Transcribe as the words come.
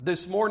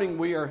This morning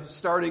we are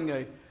starting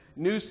a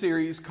new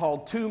series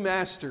called Two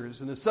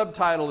Masters, and the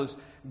subtitle is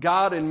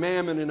God and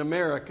Mammon in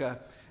America.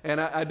 And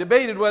I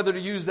debated whether to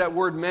use that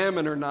word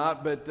mammon or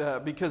not,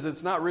 but because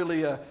it's not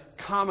really a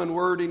common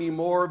word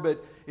anymore,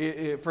 but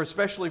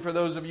especially for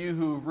those of you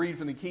who read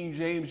from the King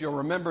James, you'll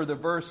remember the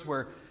verse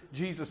where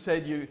Jesus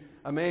said,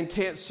 a man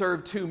can't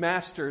serve two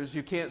masters,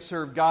 you can't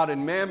serve God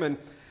and mammon.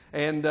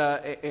 And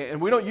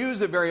we don't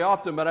use it very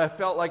often, but I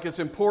felt like it's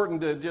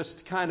important to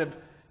just kind of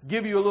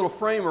give you a little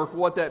framework of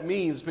what that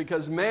means,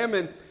 because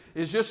mammon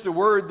is just a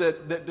word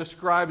that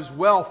describes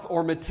wealth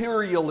or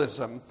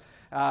materialism.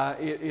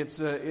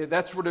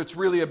 That's what it's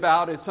really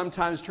about. It's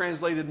sometimes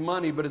translated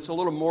money, but it's a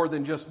little more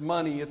than just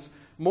money. It's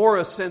more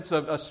a sense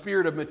of a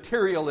spirit of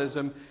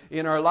materialism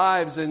in our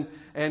lives.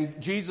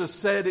 And Jesus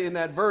said in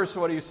that verse,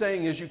 what he's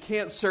saying is you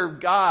can't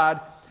serve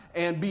God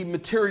and be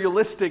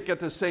materialistic at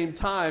the same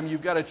time.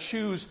 You've got to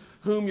choose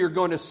whom you're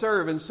going to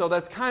serve. And so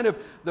that's kind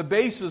of the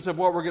basis of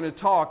what we're going to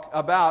talk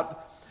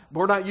about.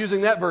 We're not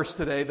using that verse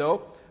today,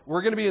 though.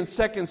 We're going to be in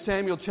 2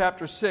 Samuel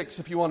chapter 6,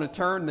 if you want to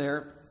turn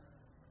there.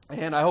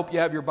 And I hope you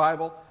have your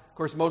Bible. Of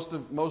course, most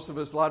of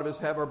us, a lot of us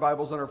have our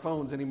Bibles on our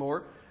phones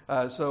anymore.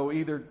 So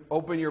either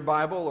open your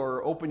Bible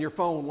or open your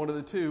phone, one of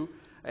the two.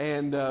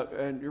 And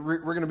we're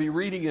going to be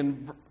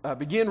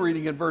begin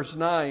reading in verse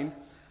 9.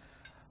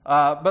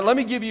 But let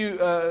me give you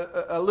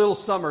a little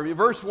summary.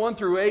 Verse 1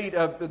 through 8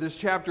 of this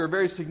chapter are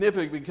very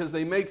significant because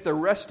they make the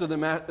rest of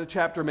the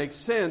chapter make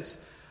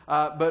sense.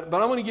 But I'm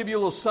going to give you a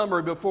little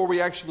summary before we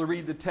actually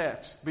read the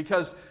text.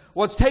 Because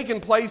what's taken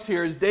place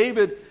here is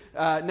David,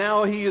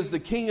 now he is the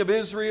king of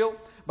Israel.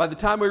 By the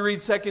time we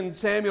read 2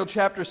 Samuel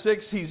chapter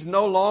 6, he's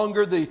no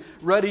longer the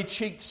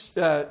ruddy-cheeked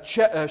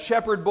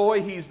shepherd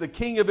boy. He's the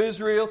king of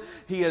Israel.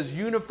 He has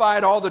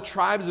unified all the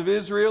tribes of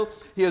Israel.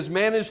 He has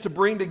managed to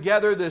bring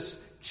together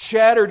this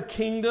shattered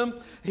kingdom.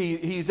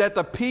 He's at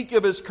the peak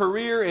of his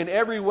career in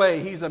every way.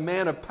 He's a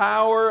man of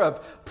power,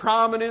 of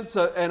prominence,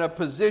 and of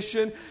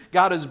position.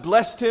 God has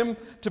blessed him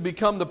to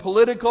become the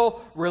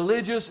political,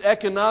 religious,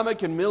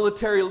 economic, and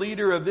military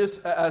leader of this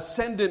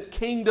ascendant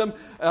kingdom,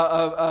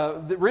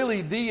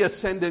 really the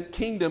ascendant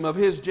kingdom of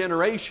his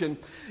generation.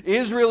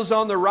 Israel is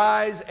on the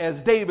rise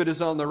as David is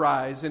on the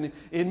rise. And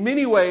in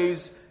many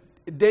ways,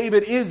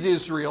 David is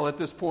Israel at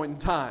this point in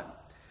time.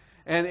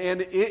 And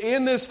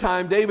in this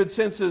time, David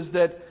senses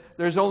that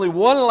there's only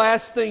one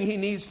last thing he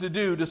needs to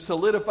do to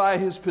solidify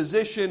his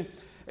position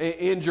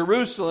in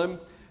Jerusalem.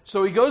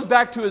 So he goes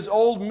back to his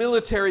old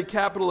military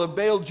capital of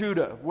Baal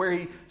Judah, where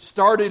he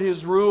started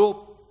his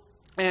rule.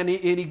 And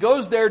he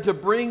goes there to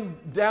bring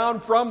down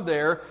from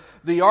there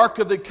the Ark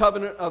of the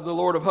Covenant of the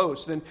Lord of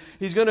Hosts. And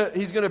he's going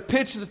to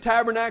pitch the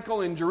tabernacle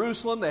in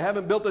Jerusalem. They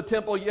haven't built the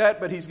temple yet,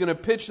 but he's going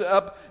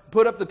to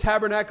put up the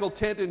tabernacle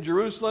tent in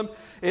Jerusalem.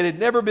 It had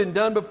never been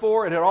done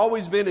before. It had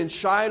always been in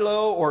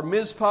Shiloh or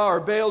Mizpah or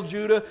Baal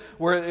Judah,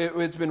 where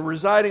it's been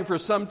residing for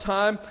some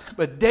time.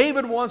 But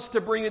David wants to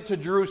bring it to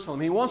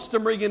Jerusalem. He wants to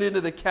bring it into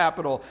the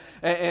capital.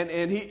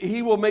 And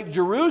he will make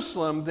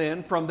Jerusalem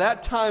then, from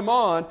that time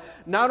on,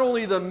 not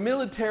only the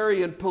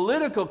military and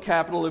political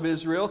capital of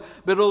Israel,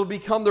 but it will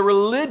become the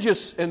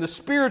religious and the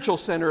spiritual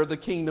center of the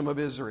kingdom of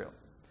Israel.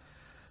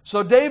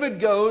 So David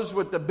goes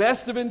with the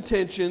best of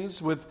intentions,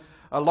 with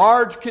a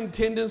large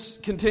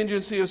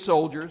contingency of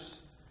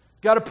soldiers.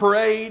 Got a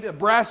parade, a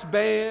brass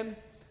band.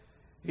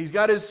 He's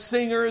got his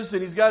singers,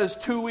 and he's got his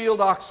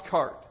two-wheeled ox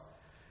cart.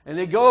 And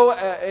they go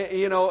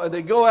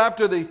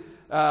after the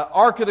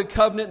Ark of the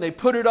Covenant, and they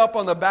put it up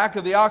on the back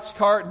of the ox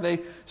cart, and they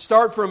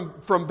start from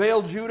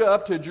Baal Judah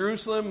up to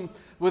Jerusalem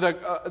with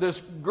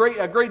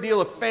a great deal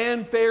of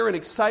fanfare and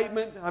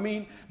excitement. I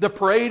mean, the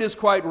parade is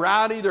quite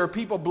rowdy. There are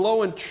people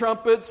blowing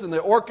trumpets, and the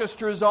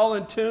orchestra is all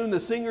in tune. The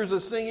singers are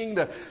singing.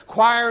 The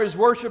choir is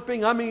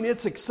worshiping. I mean,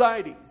 it's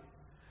exciting.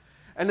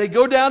 And they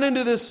go down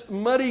into this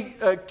muddy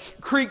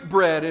creek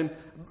bed.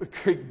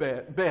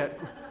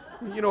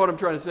 You know what I'm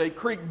trying to say.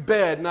 Creek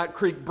bed, not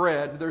creek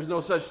bread. There's no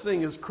such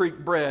thing as creek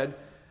bread,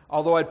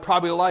 although I'd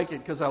probably like it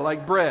because I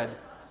like bread.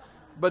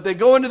 But they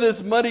go into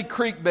this muddy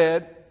creek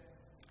bed,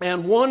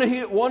 and one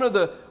of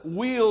the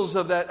wheels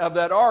of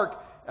that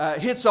ark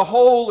hits a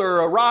hole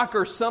or a rock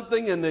or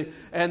something, and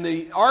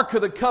the Ark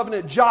of the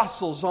Covenant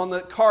jostles on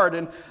the cart,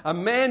 and a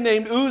man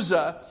named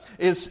Uzzah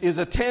is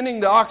attending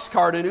the ox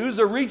cart, and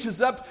Uzzah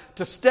reaches up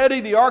to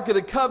steady the Ark of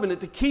the Covenant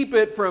to keep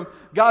it from,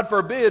 God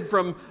forbid,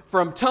 from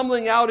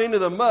tumbling out into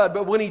the mud.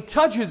 But when he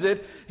touches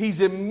it,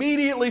 he's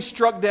immediately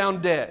struck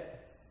down dead.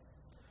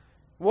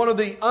 One of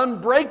the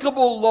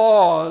unbreakable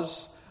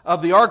laws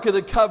of the Ark of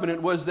the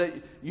Covenant was that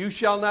you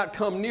shall not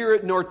come near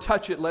it nor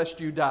touch it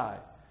lest you die.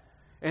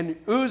 And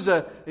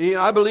Uzzah,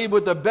 I believe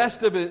with the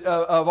best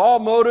of all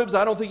motives,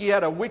 I don't think he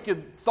had a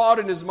wicked thought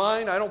in his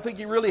mind. I don't think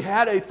he really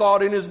had a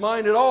thought in his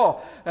mind at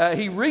all.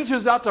 He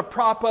reaches out to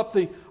prop up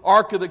the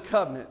Ark of the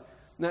Covenant.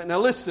 Now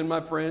listen,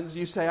 my friends,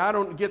 you say, I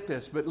don't get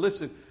this, but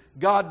listen,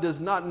 God does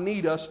not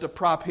need us to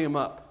prop him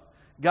up.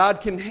 God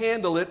can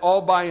handle it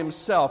all by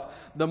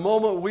himself. The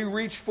moment we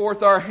reach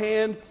forth our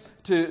hand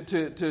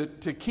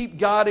to keep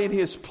God in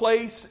His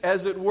place,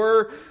 as it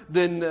were,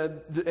 and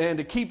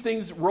to keep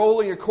things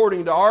rolling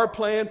according to our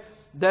plan,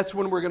 that's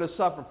when we're going to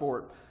suffer for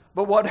it.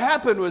 But what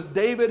happened was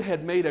David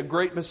had made a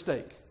great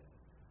mistake.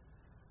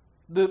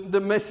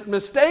 The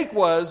mistake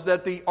was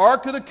that the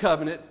Ark of the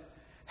Covenant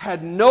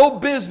had no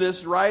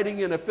business riding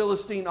in a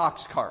Philistine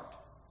ox cart.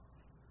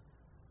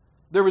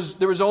 There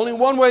was only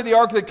one way the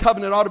Ark of the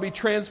Covenant ought to be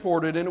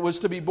transported, and it was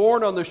to be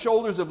borne on the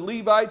shoulders of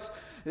Levites.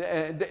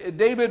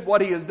 David,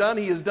 what he has done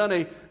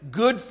a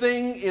good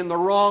thing in the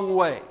wrong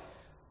way.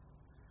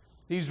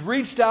 He's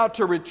reached out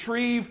to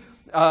retrieve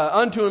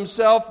unto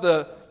himself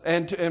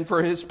and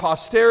for his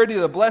posterity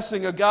the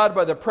blessing of God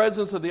by the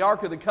presence of the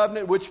Ark of the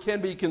Covenant, which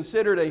can be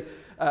considered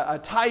a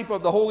type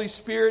of the Holy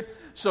Spirit.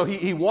 So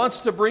he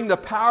wants to bring the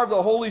power of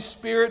the Holy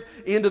Spirit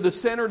into the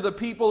center of the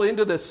people,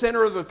 into the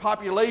center of the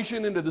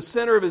population, into the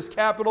center of his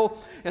capital.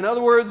 In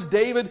other words,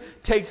 David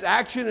takes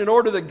action in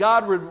order that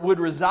God would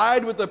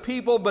reside with the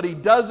people, but he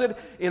does it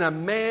in a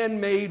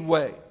man-made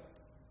way.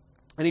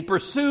 And he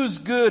pursues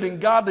good and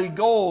godly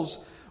goals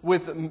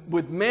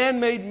with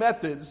man-made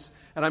methods.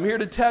 And I'm here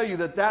to tell you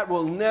that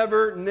will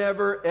never,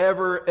 never,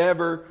 ever,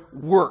 ever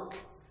work.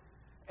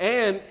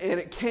 And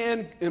it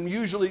can and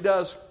usually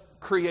does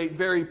create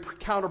very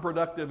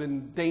counterproductive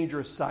and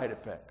dangerous side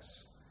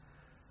effects.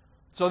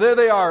 So there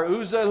they are.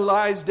 Uzzah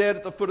lies dead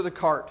at the foot of the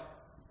cart.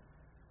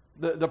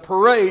 The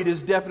parade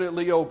is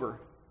definitely over.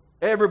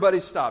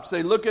 Everybody stops.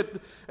 They look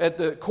at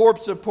the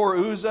corpse of poor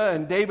Uzzah,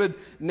 and David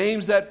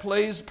names that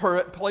place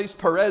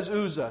Perez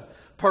Uzzah.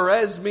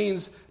 Perez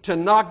means to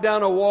knock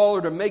down a wall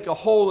or to make a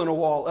hole in a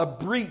wall, a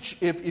breach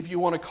if you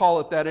want to call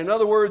it that. In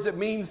other words, it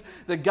means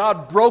that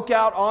God broke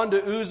out onto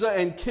Uzzah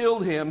and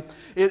killed him.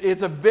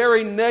 It's a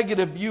very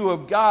negative view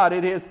of God.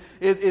 It's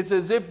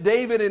as if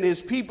David and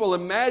his people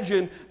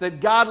imagine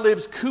that God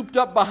lives cooped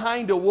up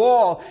behind a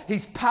wall.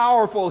 He's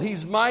powerful,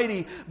 he's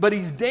mighty, but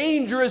he's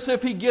dangerous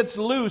if he gets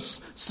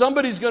loose.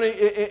 Somebody's going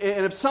to,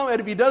 and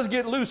if he does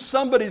get loose,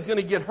 somebody's going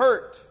to get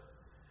hurt.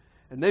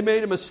 And they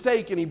made a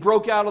mistake, and he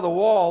broke out of the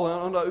wall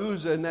onto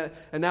Uzzah,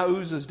 and now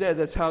Uzzah's dead.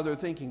 That's how they're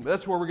thinking. But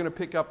that's where we're going to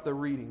pick up the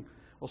reading.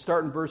 We'll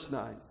start in verse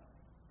 9.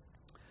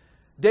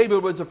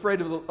 David was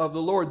afraid of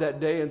the Lord that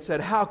day and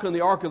said, "How can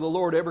the ark of the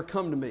Lord ever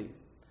come to me?"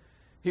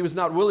 He was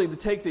not willing to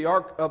take the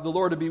ark of the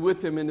Lord to be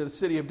with him into the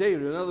city of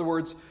David. In other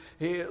words,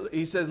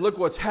 he says, look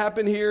what's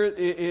happened here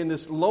in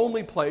this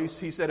lonely place.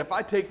 He said, if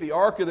I take the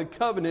Ark of the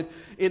Covenant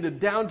into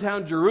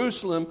downtown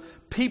Jerusalem,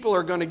 people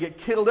are going to get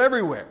killed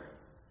everywhere.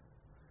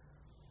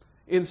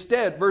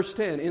 Instead, verse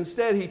 10,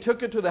 instead he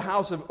took it to the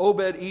house of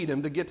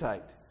Obed-Edom the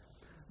Gittite.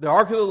 The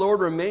ark of the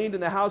Lord remained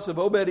in the house of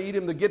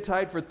Obed-Edom the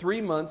Gittite for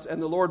 3 months,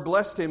 and the Lord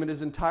blessed him and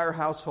his entire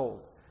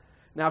household.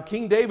 Now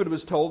King David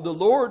was told, the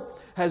Lord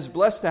has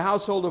blessed the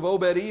household of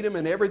Obed-Edom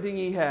and everything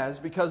he has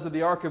because of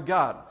the ark of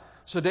God.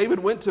 So David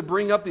went to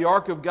bring up the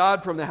ark of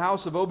God from the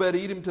house of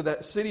Obed-Edom to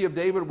the city of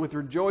David with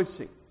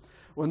rejoicing.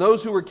 When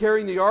those who were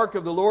carrying the ark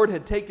of the Lord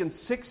had taken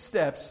 6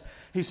 steps,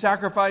 he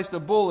sacrificed a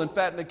bull and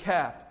fattened a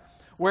calf.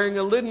 Wearing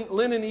a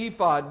linen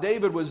ephod,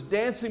 David was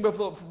dancing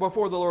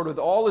before the Lord with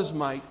all his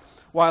might,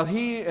 while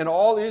he and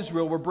all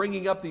Israel were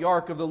bringing up the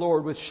ark of the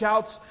Lord with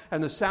shouts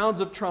and the sounds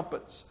of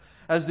trumpets.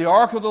 As the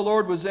ark of the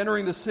Lord was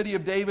entering the city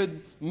of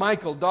David,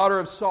 Michal, daughter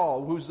of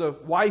Saul, who's the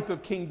wife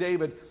of King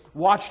David,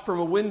 watched from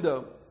a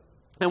window.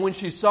 And when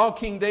she saw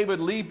King David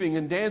leaping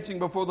and dancing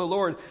before the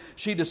Lord,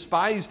 she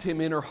despised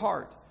him in her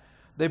heart.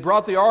 They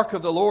brought the ark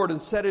of the Lord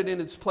and set it in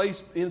its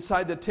place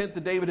inside the tent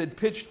that David had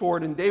pitched for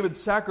it, and David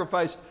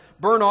sacrificed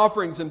burnt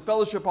offerings and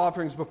fellowship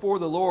offerings before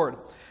the Lord.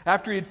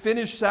 After he had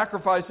finished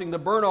sacrificing the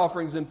burnt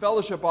offerings and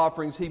fellowship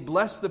offerings, he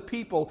blessed the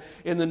people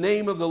in the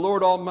name of the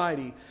Lord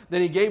Almighty.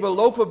 Then he gave a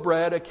loaf of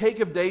bread, a cake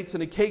of dates,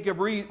 and a cake of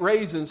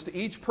raisins to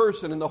each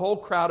person in the whole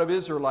crowd of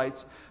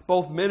Israelites,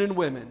 both men and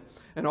women.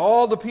 And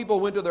all the people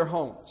went to their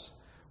homes.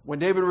 When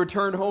David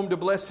returned home to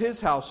bless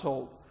his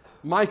household,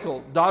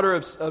 Michal, daughter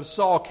of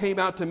Saul, came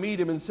out to meet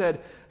him and said,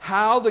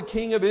 "How the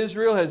king of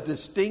Israel has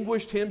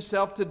distinguished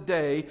himself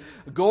today,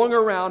 going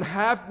around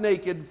half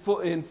naked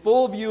in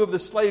full view of the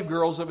slave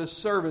girls of his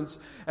servants,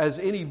 as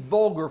any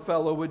vulgar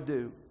fellow would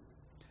do."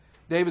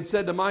 David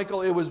said to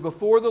Michal, "It was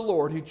before the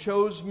Lord who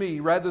chose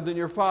me rather than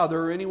your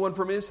father or anyone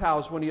from his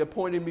house when he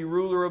appointed me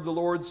ruler of the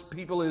Lord's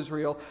people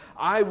Israel.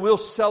 I will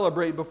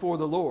celebrate before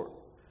the Lord.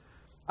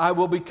 I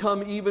will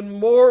become even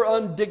more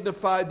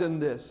undignified than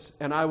this,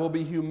 and I will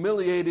be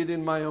humiliated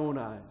in my own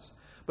eyes.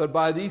 But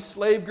by these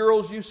slave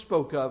girls you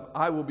spoke of,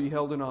 I will be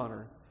held in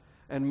honor."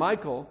 And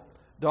Michal,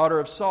 daughter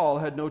of Saul,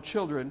 had no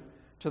children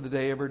to the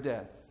day of her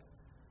death.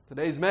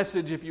 Today's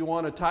message, if you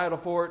want a title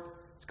for it,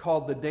 it's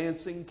called The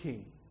Dancing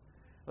King.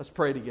 Let's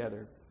pray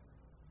together.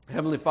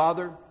 Heavenly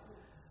Father,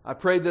 I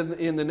pray that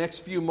in the next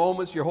few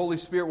moments your Holy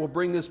Spirit will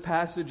bring this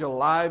passage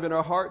alive in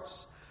our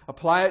hearts.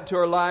 Apply it to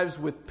our lives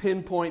with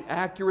pinpoint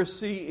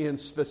accuracy in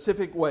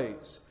specific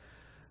ways.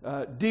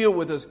 Deal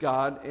with us,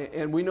 God.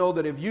 And we know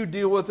that if you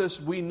deal with us,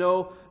 we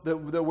know that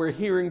we're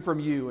hearing from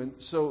you. And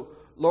so,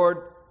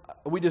 Lord,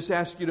 we just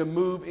ask you to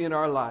move in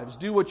our lives.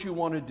 Do what you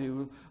want to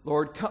do,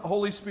 Lord.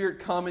 Holy Spirit,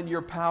 come in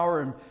your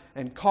power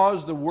and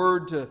cause the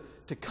word to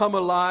come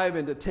alive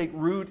and to take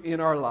root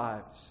in our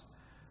lives.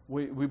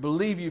 We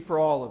believe you for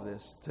all of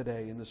this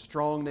today. In the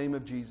strong name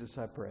of Jesus,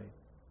 I pray.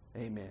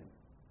 Amen.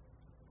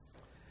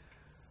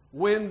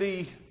 When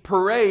the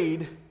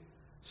parade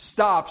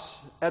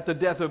stops at the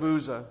death of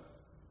Uzzah,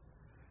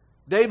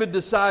 David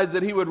decides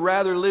that he would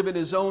rather live in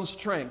his own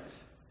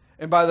strength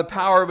and by the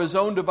power of his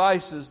own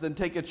devices than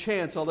take a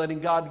chance on letting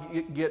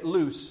God get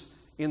loose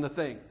in the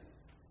thing.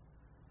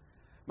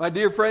 My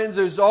dear friends,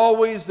 there's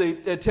always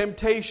a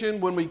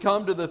temptation when we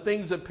come to the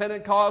things of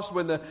Pentecost,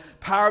 when the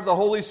power of the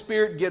Holy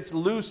Spirit gets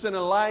loose in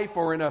a life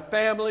or in a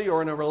family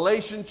or in a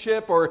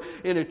relationship or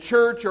in a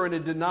church or in a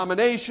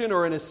denomination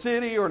or in a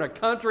city or in a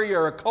country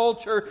or a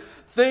culture,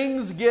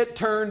 things get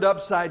turned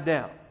upside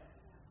down.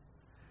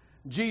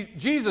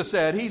 Jesus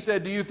said, He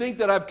said, "Do you think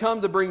that I've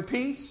come to bring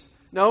peace?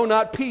 No,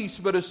 not peace,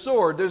 but a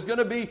sword." There's going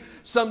to be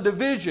some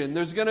division.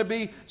 There's going to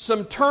be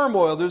some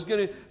turmoil.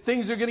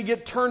 Things are going to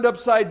get turned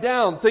upside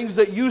down. Things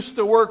that used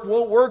to work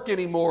won't work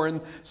anymore. And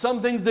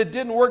some things that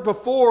didn't work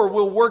before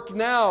will work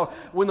now.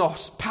 When the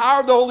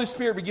power of the Holy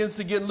Spirit begins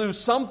to get loose,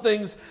 some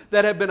things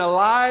that have been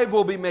alive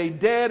will be made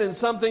dead, and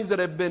some things that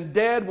have been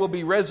dead will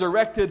be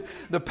resurrected.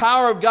 The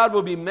power of God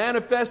will be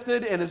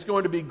manifested, and it's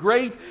going to be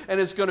great,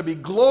 and it's going to be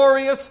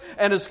glorious,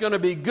 and it's going to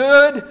be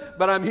good.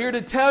 But I'm here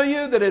to tell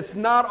you that it's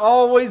not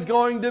always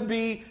going to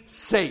be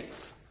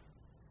safe.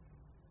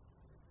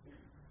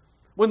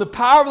 When the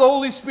power of the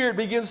Holy Spirit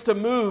begins to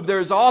move,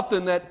 there's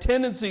often that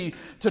tendency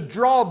to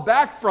draw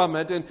back from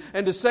it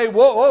and to say,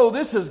 whoa,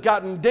 this has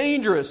gotten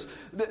dangerous.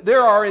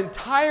 There are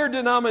entire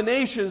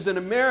denominations in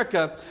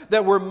America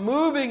that were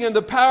moving in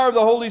the power of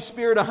the Holy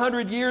Spirit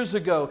 100 years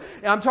ago.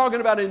 And I'm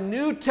talking about a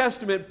New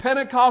Testament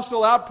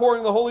Pentecostal outpouring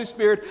of the Holy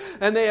Spirit,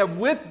 and they have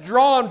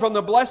withdrawn from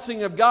the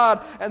blessing of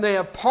God, and they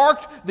have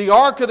parked the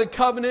Ark of the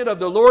Covenant of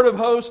the Lord of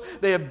Hosts.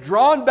 They have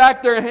drawn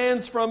back their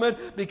hands from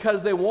it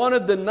because they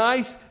wanted the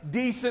nice,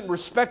 decent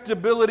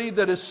respectability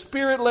that a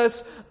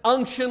spiritless,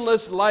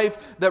 unctionless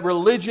life that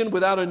religion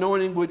without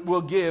anointing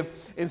will give,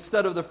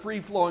 instead of the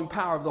free-flowing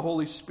power of the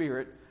Holy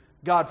Spirit.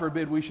 God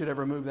forbid we should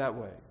ever move that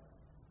way.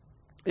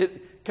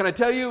 Can I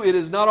tell you, it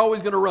is not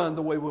always going to run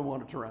the way we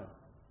want it to run.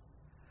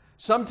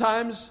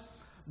 Sometimes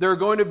there are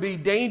going to be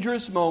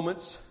dangerous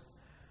moments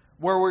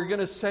where we're going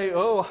to say,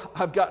 "Oh,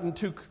 I've gotten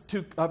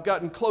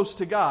close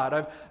to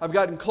God. I've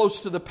gotten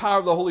close to the power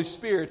of the Holy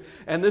Spirit,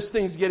 and this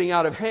thing's getting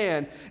out of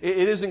hand.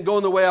 It isn't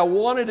going the way I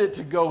wanted it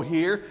to go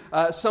here.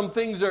 Some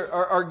things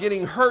are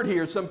getting hurt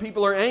here. Some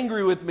people are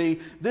angry with me.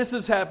 This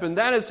has happened,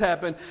 that has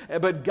happened."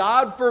 But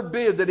God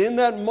forbid that in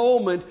that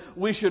moment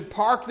we should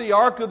park the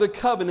Ark of the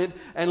Covenant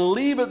and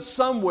leave it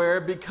somewhere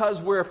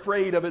because we're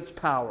afraid of its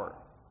power.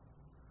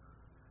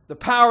 The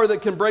power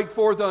that can break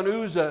forth on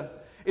Uzzah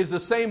is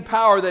the same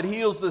power that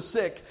heals the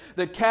sick,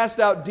 that casts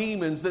out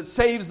demons, that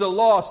saves the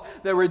lost,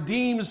 that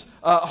redeems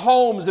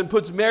homes and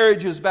puts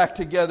marriages back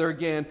together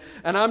again.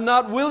 And I'm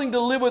not willing to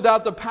live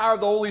without the power of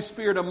the Holy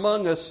Spirit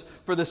among us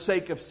for the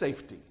sake of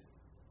safety.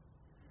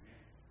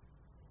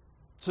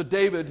 So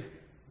David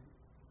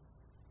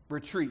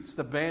retreats.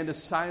 The band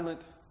is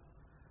silent.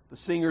 The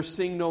singers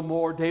sing no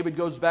more. David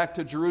goes back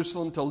to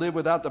Jerusalem to live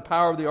without the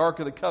power of the Ark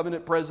of the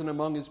Covenant present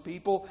among his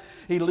people.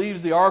 He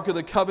leaves the Ark of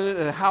the Covenant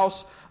in a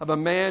house of a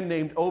man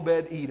named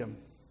Obed-Edom.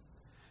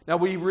 Now,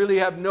 we really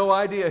have no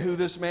idea who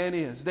this man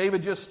is.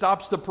 David just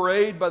stops the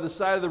parade by the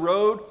side of the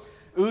road.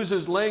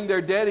 Uzzah's laying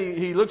there dead.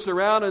 He looks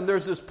around, and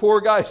there's this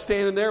poor guy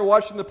standing there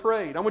watching the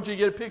parade. I want you to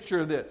get a picture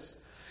of this.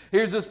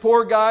 Here's this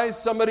poor guy.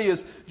 Somebody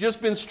has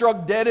just been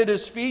struck dead at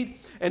his feet,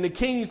 and the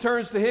king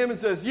turns to him and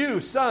says, "You,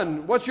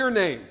 son, what's your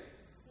name?"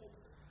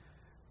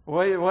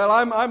 "Well,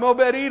 I'm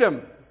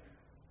Obed-Edom."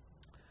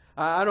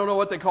 I don't know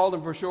what they called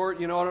him for short.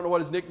 I don't know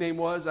what his nickname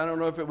was. I don't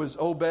know if it was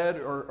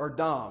Obed or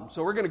Dom.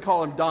 So we're going to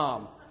call him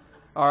Dom.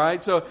 All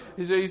right. So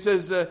he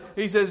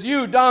says,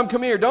 "You, Dom,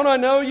 come here. Don't I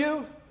know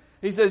you?"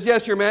 He says,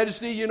 "Yes, Your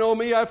Majesty. You know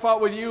me. I fought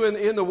with you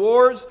in the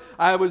wars.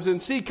 I was in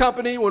C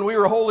Company when we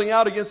were holding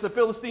out against the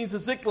Philistines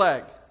at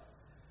Ziklag."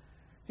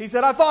 He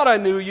said, "I thought I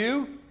knew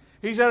you."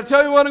 He said, "I'll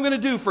tell you what I'm going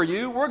to do for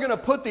you. We're going to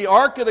put the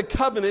Ark of the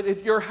Covenant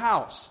at your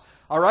house."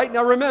 All right.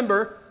 Now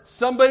remember,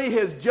 somebody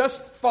has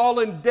just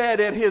fallen dead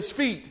at his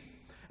feet.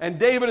 And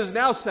David is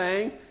now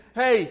saying,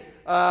 "Hey,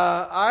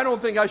 I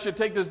don't think I should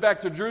take this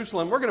back to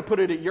Jerusalem. We're going to put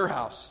it at your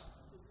house."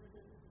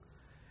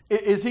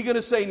 Is he going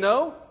to say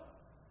no?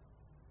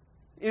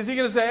 Is he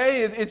going to say,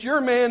 "Hey, it's your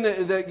man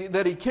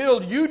that he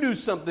killed. You do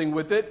something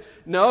with it"?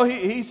 No,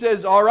 he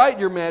says, "All right,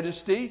 Your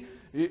Majesty.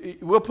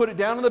 We'll put it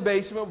down in the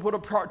basement. We'll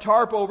put a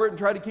tarp over it and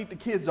try to keep the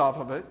kids off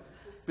of it.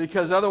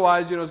 Because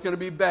otherwise, it's going to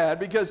be bad."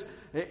 Because,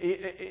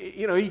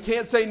 he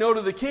can't say no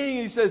to the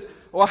king. He says,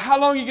 "Well, how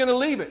long are you going to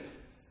leave it?"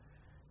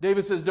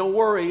 David says, "Don't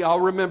worry,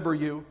 I'll remember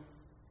you."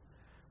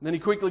 And then he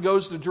quickly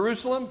goes to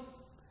Jerusalem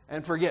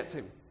and forgets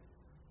him.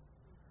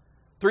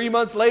 3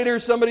 months later,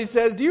 somebody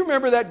says, "Do you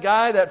remember that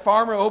guy, that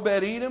farmer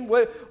Obed-Edom?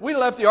 We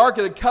left the Ark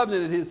of the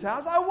Covenant at his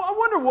house. I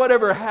wonder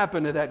whatever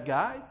happened to that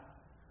guy."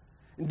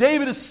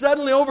 David is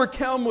suddenly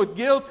overcome with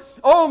guilt.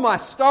 Oh, my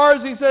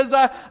stars, he says,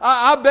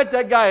 I bet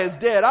that guy is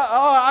dead.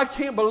 I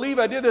can't believe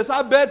I did this.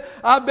 I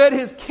bet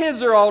his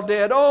kids are all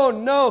dead. Oh,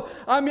 no.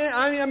 I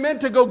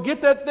meant to go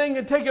get that thing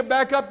and take it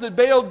back up to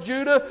Baal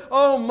Judah.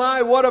 Oh,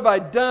 my, what have I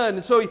done?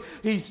 And so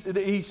he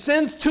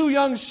sends 2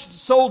 young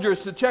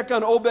soldiers to check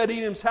on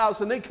Obed-Edom's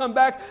house. And they come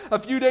back a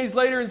few days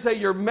later and say,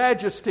 Your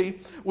Majesty,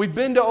 we've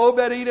been to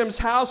Obed-Edom's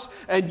house,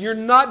 and you're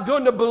not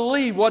going to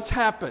believe what's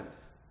happened.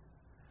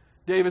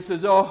 David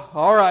says, Oh,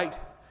 all right.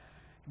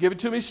 Give it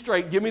to me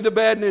straight. Give me the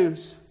bad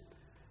news.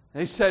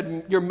 They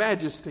said, Your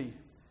Majesty,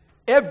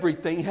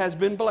 everything has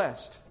been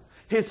blessed.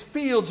 His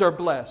fields are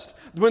blessed.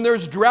 When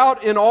there's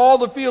drought in all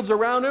the fields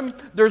around him,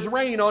 there's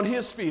rain on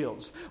his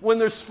fields. When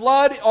there's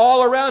flood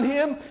all around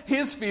him,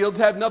 his fields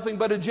have nothing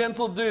but a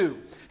gentle dew.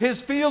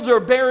 His fields are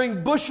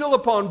bearing bushel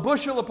upon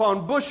bushel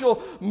upon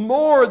bushel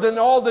more than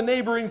all the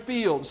neighboring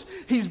fields.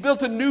 He's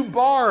built a new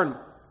barn.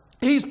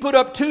 He's put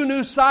up 2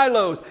 new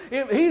silos.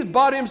 He's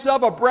bought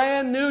himself a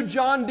brand new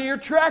John Deere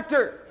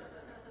tractor.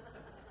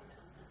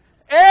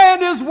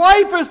 And his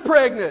wife is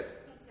pregnant.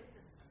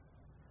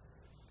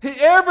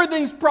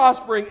 Everything's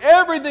prospering.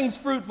 Everything's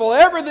fruitful.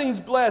 Everything's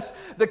blessed.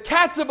 The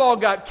cats have all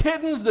got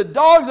kittens. The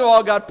dogs have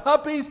all got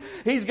puppies.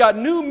 He's got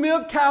new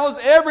milk cows.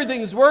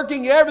 Everything's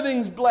working.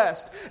 Everything's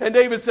blessed. And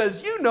David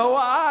says,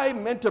 I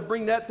meant to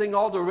bring that thing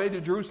all the way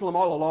to Jerusalem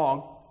all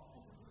along.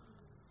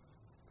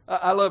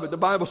 I love it. The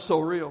Bible's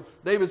so real.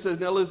 David says,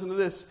 now listen to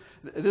this.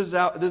 This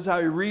is how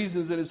he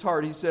reasons in his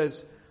heart. He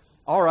says,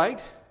 all right,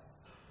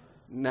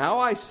 now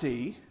I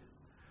see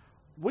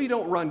we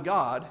don't run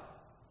God.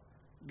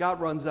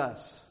 God runs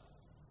us.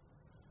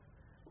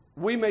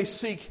 We may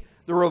seek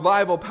the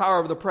revival power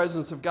of the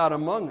presence of God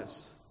among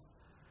us,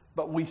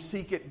 but we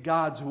seek it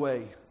God's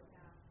way.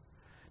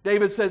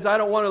 David says, I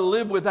don't want to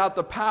live without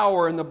the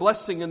power and the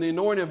blessing and the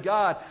anointing of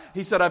God.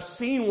 He said, I've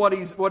seen what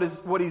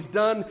he's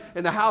done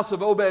in the house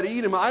of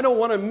Obed-Edom. I don't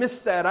want to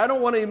miss that. I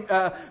don't want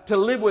to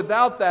live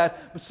without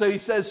that. So he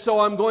says, so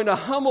I'm going to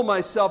humble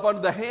myself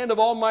under the hand of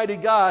Almighty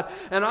God,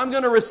 and I'm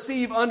going to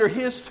receive under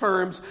His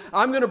terms.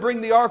 I'm going to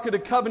bring the Ark of the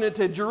Covenant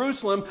to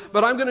Jerusalem,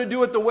 but I'm going to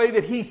do it the way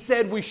that He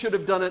said we should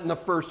have done it in the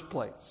first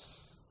place.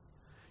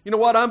 You know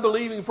what? I'm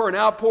believing for an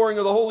outpouring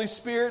of the Holy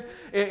Spirit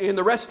in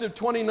the rest of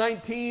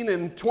 2019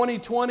 and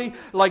 2020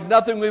 like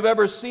nothing we've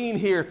ever seen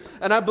here.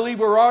 And I believe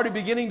we're already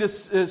beginning to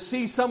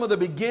see some of the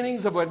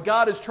beginnings of what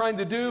God is trying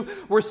to do.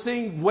 We're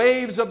seeing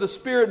waves of the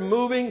Spirit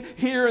moving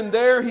here and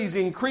there. He's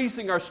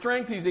increasing our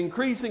strength. He's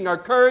increasing our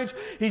courage.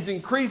 He's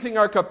increasing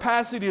our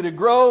capacity to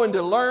grow and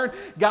to learn.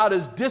 God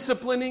is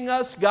disciplining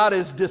us. God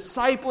is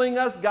discipling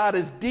us. God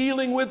is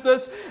dealing with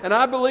us. And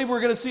I believe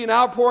we're going to see an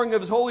outpouring of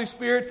His Holy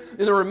Spirit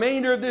in the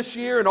remainder of this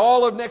year and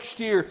all of next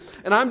year.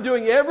 And I'm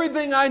doing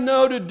everything I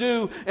know to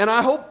do, and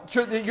I hope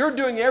that you're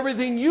doing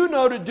everything you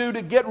know to do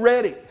to get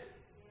ready.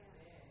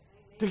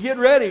 To get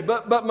ready.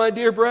 But my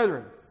dear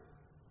brethren,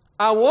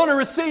 I want to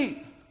receive,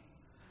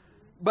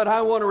 but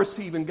I want to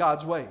receive in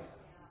God's way.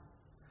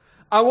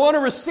 I want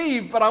to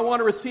receive, but I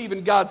want to receive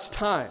in God's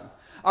time.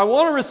 I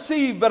want to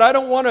receive, but I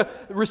don't want to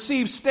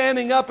receive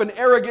standing up and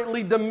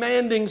arrogantly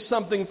demanding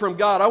something from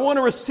God. I want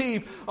to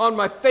receive on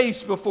my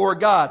face before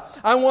God.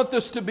 I want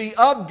this to be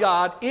of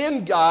God,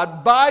 in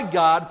God, by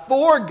God,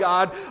 for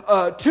God,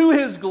 to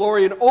His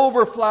glory and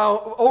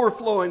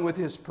overflowing with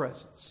His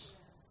presence.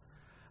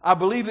 I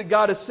believe that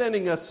God is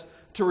sending us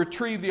to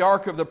retrieve the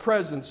Ark of the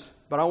Presence,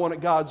 but I want it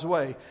God's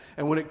way.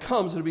 And when it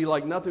comes, it'll be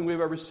like nothing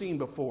we've ever seen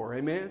before.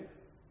 Amen?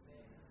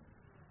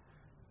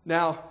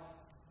 Now,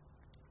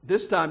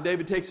 this time,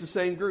 David takes the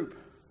same group,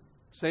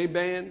 same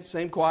band,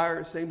 same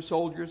choir, same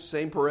soldiers,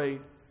 same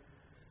parade.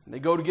 And they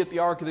go to get the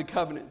Ark of the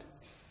Covenant.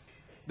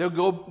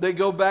 They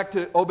go back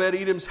to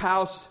Obed-Edom's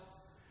house,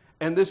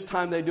 and this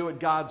time they do it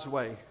God's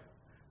way.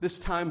 This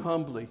time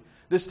humbly.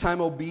 This time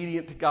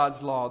obedient to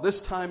God's law.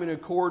 This time in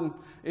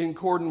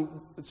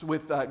accordance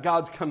with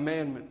God's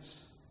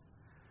commandments.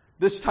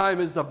 This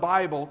time, as the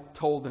Bible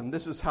told them,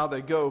 this is how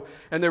they go.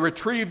 And they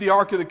retrieve the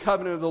Ark of the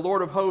Covenant of the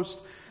Lord of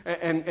hosts.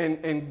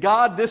 And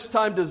God this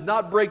time does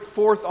not break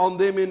forth on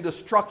them in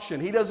destruction.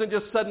 He doesn't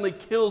just suddenly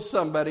kill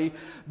somebody.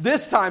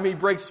 This time He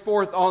breaks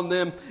forth on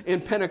them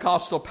in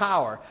Pentecostal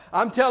power.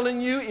 I'm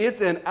telling you,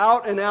 it's an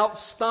out-and-out,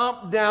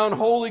 stomp-down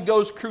Holy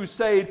Ghost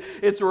crusade.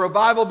 It's a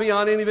revival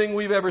beyond anything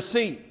we've ever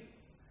seen.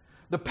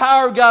 The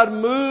power of God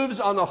moves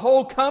on the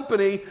whole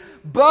company,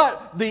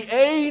 but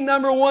the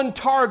number one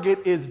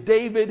target is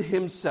David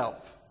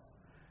himself.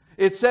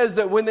 It says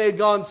that when they had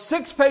gone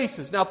 6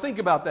 paces, now think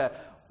about that.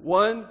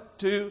 1,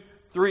 2,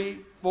 3,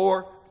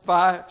 4,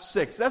 5,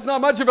 6. That's not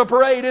much of a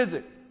parade, is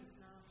it?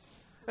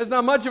 It's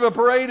not much of a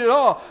parade at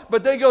all.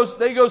 But they go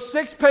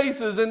 6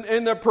 paces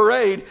in the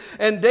parade,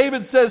 and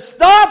David says,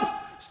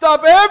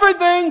 Stop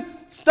everything!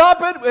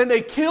 Stop it! And they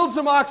killed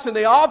some oxen.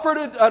 They offered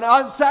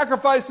a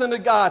sacrifice unto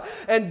God.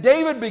 And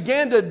David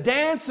began to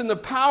dance in the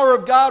power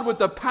of God, with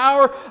the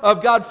power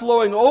of God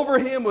flowing over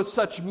him with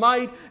such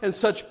might and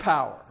such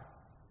power.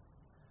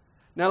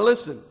 Now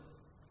listen,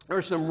 there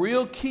are some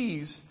real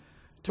keys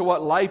to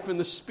what life in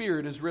the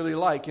Spirit is really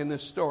like in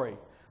this story.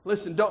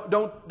 Listen,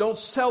 don't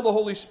sell the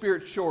Holy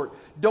Spirit short.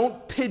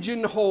 Don't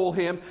pigeonhole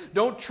Him.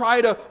 Don't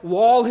try to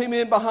wall Him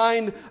in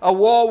behind a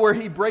wall where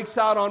He breaks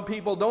out on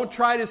people. Don't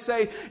try to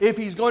say, if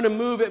He's going to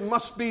move, it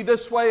must be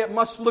this way. It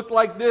must look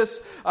like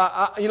this.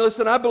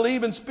 Listen, I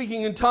believe in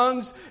speaking in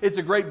tongues. It's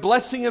a great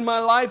blessing in my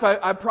life.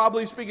 I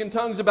probably speak in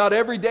tongues about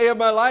every day of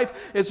my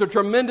life. It's a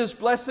tremendous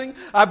blessing.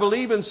 I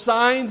believe in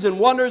signs and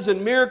wonders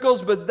and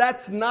miracles, but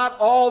that's not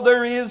all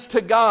there is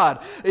to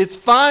God. It's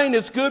fine,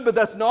 it's good, but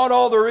that's not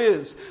all there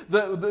is.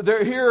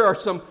 Here are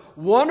some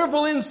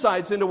wonderful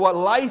insights into what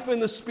life in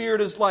the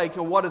Spirit is like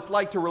and what it's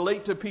like to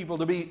relate to people,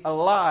 to be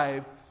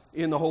alive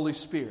in the Holy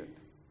Spirit.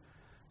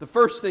 The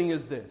first thing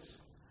is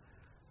this.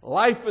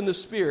 Life in the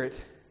Spirit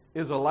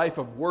is a life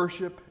of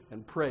worship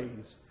and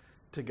praise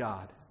to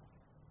God.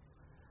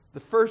 The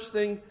first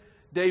thing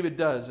David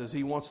does is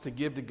he wants to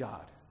give to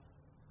God.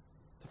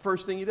 The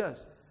first thing he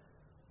does.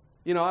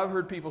 I've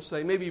heard people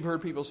say, maybe you've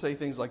heard people say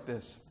things like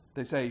this.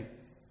 They say,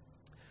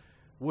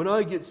 when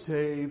I get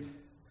saved,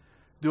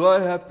 do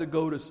I have to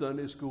go to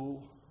Sunday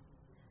school?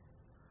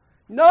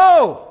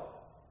 No!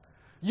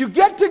 You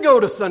get to go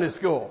to Sunday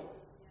school.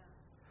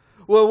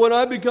 Well, when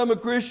I become a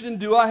Christian,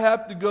 do I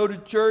have to go to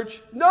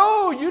church?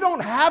 No, you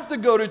don't have to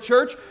go to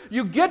church.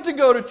 You get to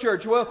go to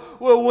church. Well,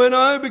 when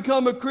I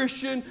become a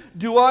Christian,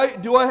 do I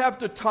have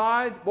to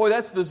tithe? Boy,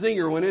 that's the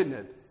zinger one, isn't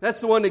it? That's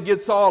the one that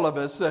gets all of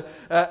us.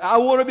 I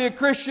want to be a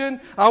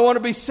Christian. I want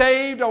to be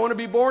saved. I want to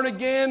be born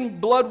again,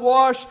 blood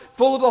washed,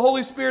 full of the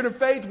Holy Spirit and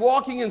faith,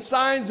 walking in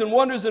signs and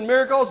wonders and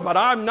miracles, but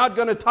I'm not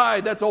going to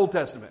tithe. That's Old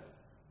Testament.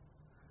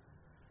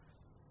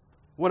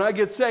 When I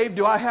get saved,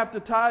 do I have to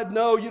tithe?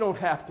 No, you don't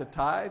have to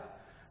tithe.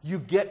 You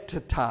get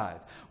to tithe.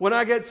 When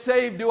I get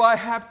saved, do I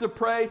have to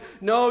pray?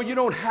 No, you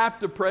don't have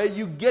to pray.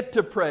 You get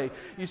to pray.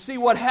 You see,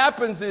 what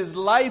happens is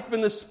life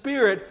in the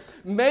Spirit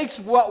makes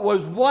what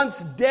was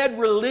once dead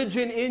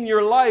religion in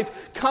your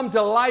life come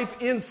to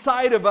life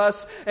inside of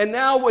us. And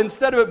now,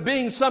 instead of it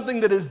being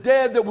something that is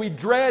dead, that we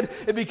dread,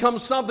 it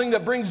becomes something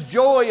that brings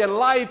joy and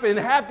life and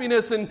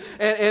happiness and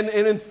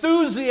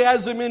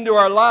enthusiasm into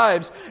our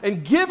lives.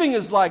 And giving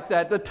is like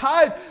that. The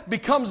tithe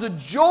becomes a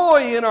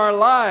joy in our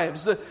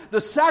lives.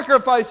 The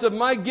sacrifice of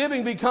my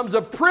giving becomes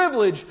a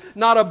privilege,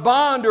 not a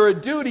bond or a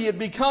duty. It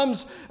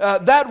becomes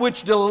that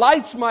which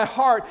delights my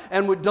heart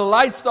and what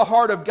delights the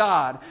heart of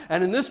God.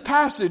 And in this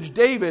passage,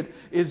 David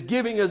is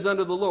giving as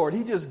unto the Lord.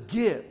 He just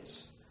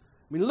gives.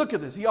 I mean, look at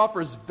this. He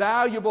offers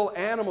valuable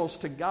animals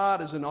to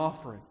God as an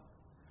offering.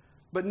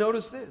 But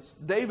notice this.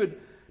 David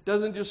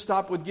doesn't just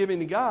stop with giving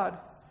to God.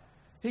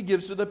 He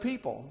gives to the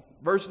people.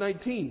 Verse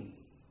 19.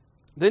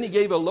 Then he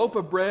gave a loaf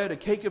of bread, a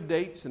cake of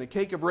dates, and a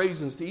cake of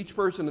raisins to each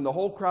person in the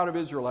whole crowd of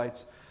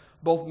Israelites,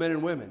 both men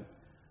and women.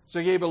 So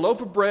he gave a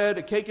loaf of bread,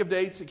 a cake of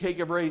dates, a cake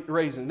of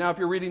raisins. Now, if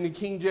you're reading the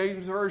King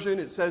James Version,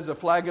 it says a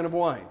flagon of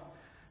wine.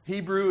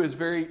 Hebrew is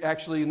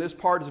in this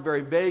part is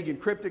very vague and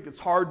cryptic. It's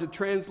hard to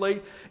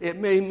translate. It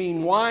may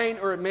mean wine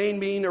or it may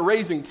mean a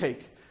raisin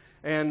cake.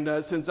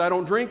 And since I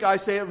don't drink, I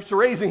say it's a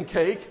raisin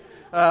cake.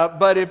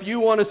 But if you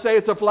want to say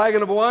it's a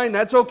flagon of wine,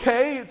 that's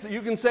okay.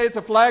 You can say it's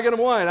a flagon of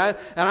wine. And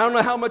I don't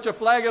know how much a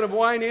flagon of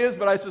wine is,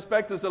 but I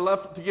suspect it's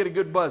enough to get a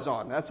good buzz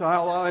on. That's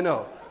how I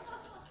know.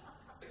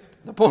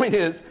 The point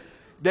is,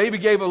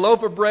 David gave a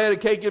loaf of bread, a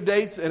cake of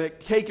dates, and a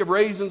cake of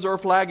raisins or a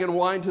flagon of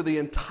wine to the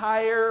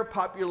entire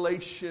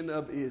population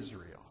of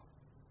Israel.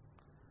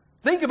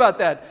 Think about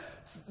that.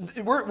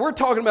 We're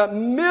talking about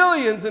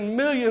millions and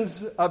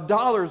millions of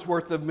dollars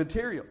worth of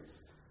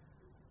materials.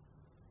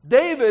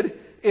 David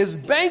is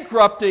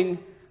bankrupting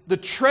the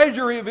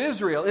treasury of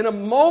Israel. In a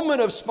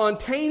moment of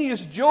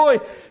spontaneous joy,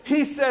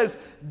 he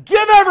says,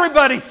 give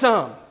everybody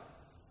some.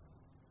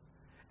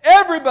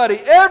 Everybody,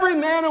 every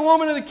man and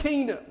woman of the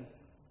kingdom.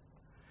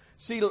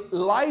 See,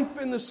 life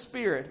in the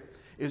Spirit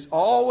is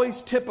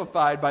always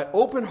typified by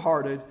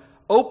open-hearted,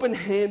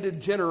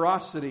 open-handed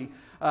generosity.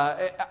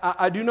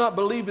 I do not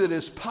believe that it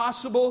is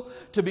possible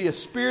to be a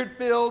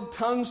Spirit-filled,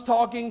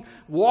 tongues-talking,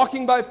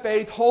 walking by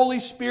faith, Holy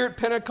Spirit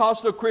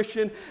Pentecostal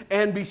Christian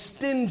and be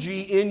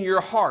stingy in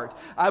your heart.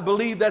 I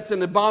believe that's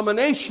an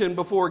abomination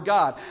before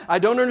God. I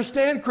don't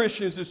understand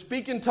Christians who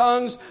speak in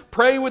tongues,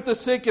 pray with the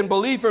sick, and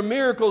believe for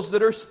miracles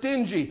that are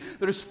stingy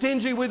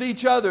with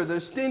each other, that are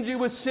stingy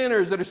with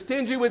sinners, that are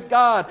stingy with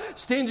God,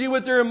 stingy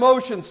with their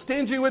emotions,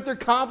 stingy with their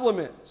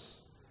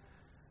compliments.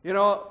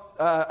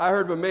 I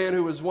heard of a man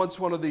who was once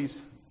one of these,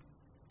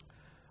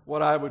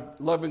 what I would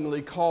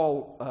lovingly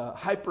call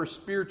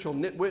hyper-spiritual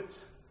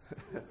nitwits.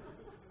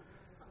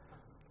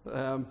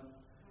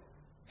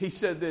 He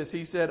said this.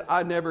 He said,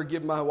 I never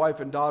give my wife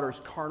and daughters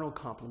carnal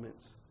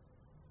compliments.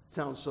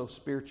 Sounds so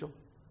spiritual.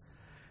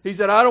 He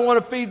said, I don't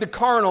want to feed the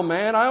carnal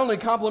man. I only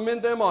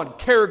compliment them on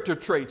character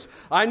traits.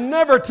 I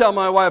never tell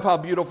my wife how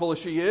beautiful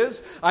she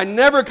is. I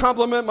never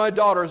compliment my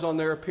daughters on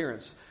their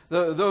appearance.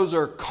 Those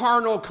are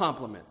carnal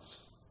compliments.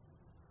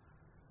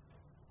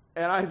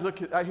 And I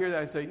hear that and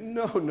I say,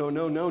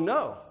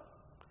 no.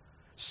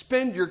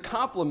 Spend your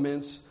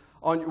compliments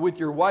with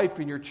your wife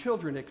and your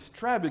children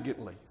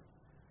extravagantly.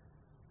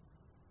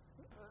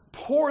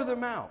 Pour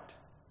them out.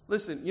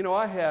 Listen,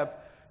 I have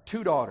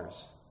 2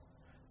 daughters.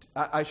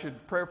 I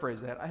should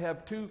paraphrase that. I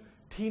have 2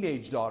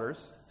 teenage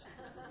daughters.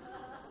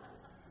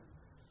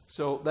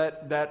 So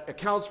that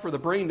accounts for the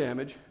brain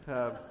damage.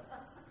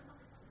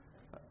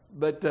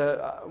 But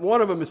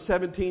one of them is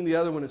 17, the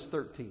other one is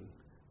 13.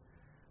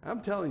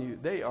 I'm telling you,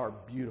 they are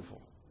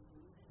beautiful.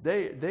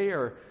 They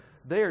are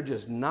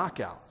just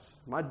knockouts.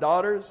 My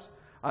daughters,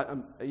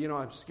 I'm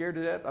scared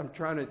to death. I'm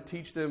trying to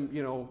teach them,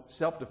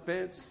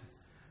 self-defense.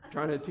 I'm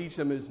trying to teach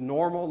them it's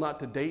normal not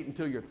to date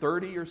until you're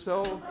 30 or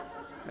so.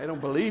 They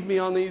don't believe me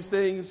on these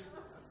things.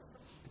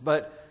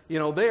 But,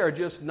 they are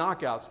just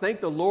knockouts. Thank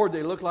the Lord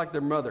they look like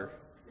their mother.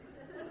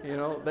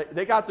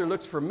 They got their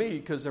looks from me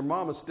because their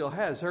mama still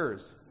has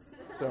hers.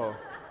 So,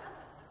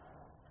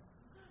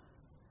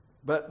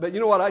 but you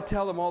know what I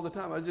tell them all the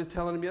time? I was just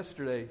telling them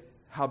yesterday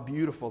how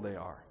beautiful they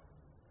are.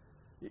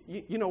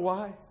 You know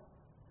why?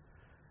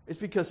 It's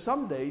because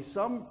someday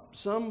some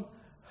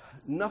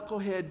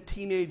knucklehead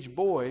teenage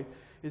boy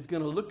is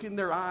going to look in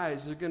their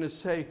eyes. They're going to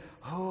say,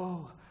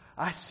 "Oh,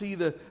 I see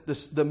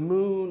the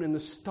moon and the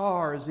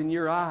stars in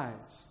your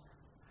eyes."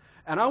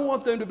 And I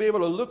want them to be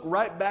able to look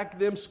right back at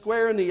them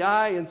square in the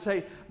eye and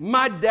say,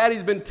 "My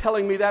daddy's been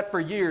telling me that for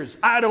years.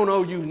 I don't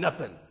owe you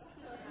nothing."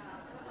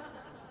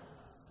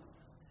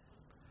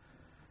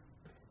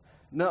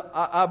 No,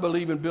 I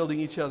believe in building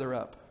each other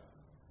up.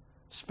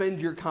 Spend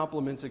your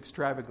compliments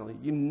extravagantly.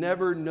 You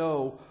never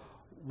know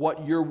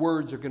what your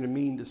words are going to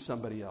mean to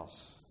somebody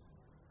else.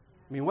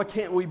 I mean, why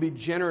can't we be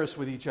generous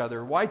with each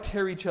other? Why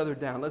tear each other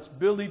down? Let's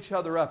build each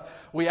other up.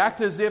 We act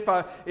as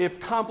if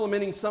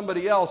complimenting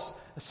somebody else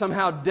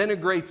somehow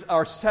denigrates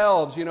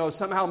ourselves,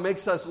 somehow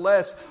makes us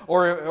less.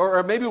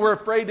 Or maybe we're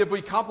afraid if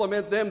we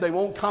compliment them, they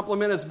won't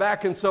compliment us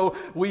back. And so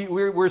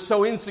we're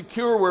so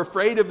insecure, we're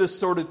afraid of this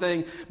sort of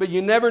thing. But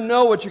you never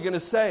know what you're going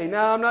to say.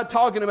 Now, I'm not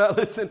talking about,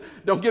 listen,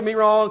 don't get me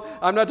wrong,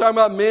 I'm not talking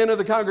about men of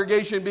the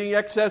congregation being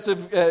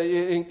excessive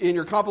in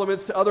your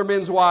compliments to other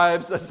men's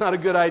wives. That's not a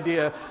good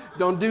idea.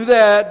 Don't do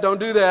that.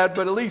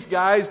 But at least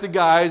guys to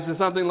guys and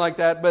something like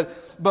that. But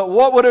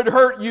what would it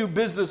hurt you,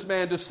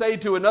 businessman, to say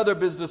to another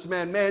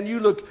businessman, "Man,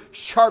 you look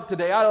sharp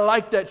today. I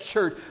like that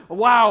shirt.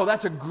 Wow,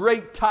 that's a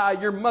great tie.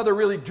 Your mother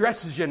really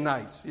dresses you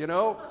nice,"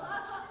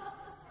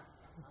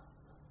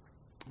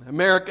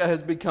 America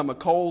has become a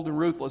cold and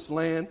ruthless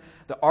land.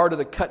 The art of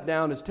the cut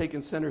down has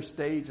taken center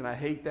stage, and I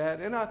hate that.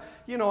 And I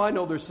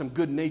know there's some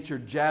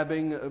good-natured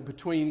jabbing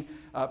between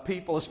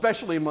people,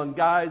 especially among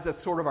guys. That's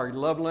sort of our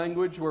love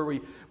language, where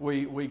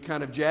we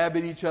kind of jab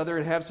at each other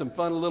and have some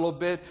fun a little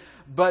bit.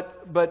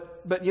 But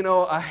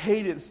I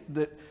hate it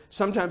that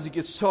sometimes it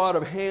gets so out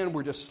of hand.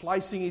 We're just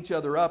slicing each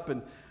other up,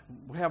 and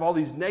we have all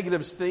these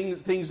negative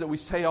things that we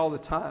say all the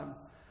time.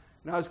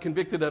 And I was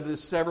convicted of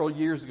this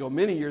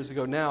many years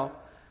ago now.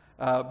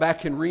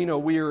 Back in Reno,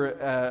 we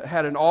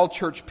had an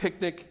all-church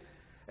picnic,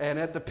 and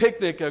at the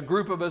picnic, a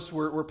group of us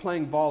were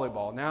playing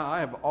volleyball. Now,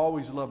 I have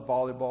always loved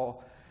volleyball,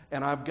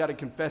 and I've got to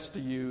confess to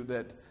you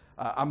that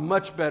I'm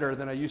much better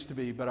than I used to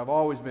be, but I've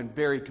always been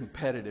very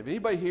competitive.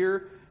 Anybody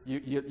here,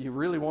 you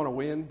really want to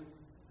win?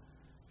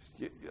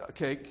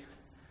 Okay.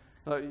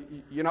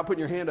 You're not putting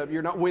your hand up.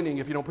 You're not winning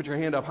if you don't put your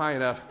hand up high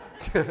enough.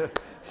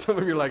 Some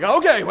of you are like,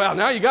 "Okay, well,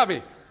 now you got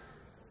me."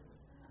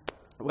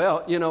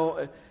 Well,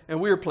 and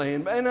we were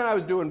playing, and I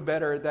was doing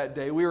better that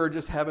day. We were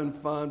just having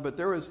fun, but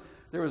there was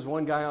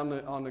one guy on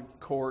the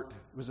court.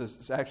 It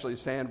was actually a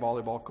sand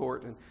volleyball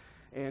court,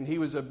 and he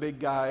was a big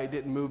guy,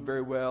 didn't move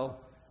very well.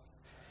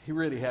 He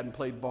really hadn't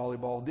played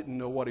volleyball, didn't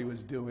know what he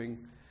was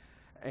doing,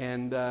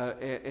 and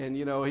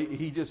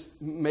he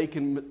just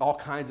making all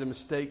kinds of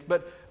mistakes.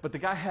 But the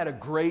guy had a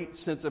great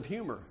sense of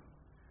humor,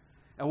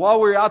 and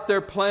while we were out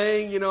there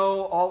playing,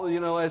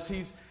 as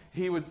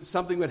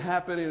something would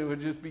happen and it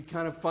would just be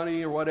kind of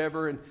funny or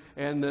whatever,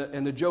 and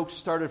the jokes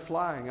started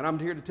flying. And I'm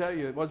here to tell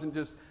you, it wasn't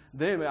just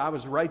them. I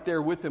was right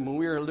there with them when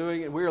we were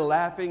doing it. We were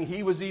laughing.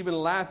 He was even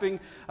laughing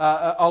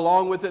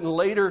along with it. And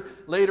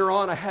later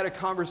on, I had a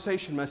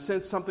conversation. I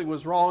sensed something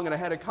was wrong, and I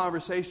had a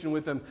conversation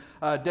with him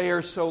a day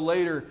or so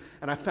later.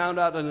 And I found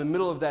out in the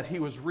middle of that he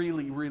was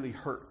really, really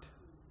hurt.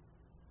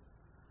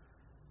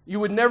 You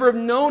would never have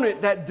known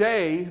it that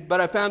day, but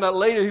I found out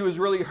later he was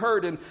really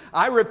hurt. And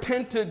I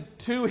repented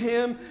to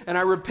him, and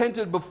I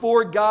repented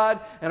before God,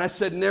 and I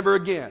said, never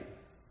again.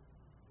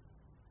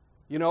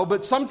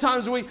 But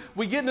sometimes we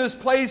get in this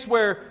place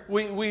where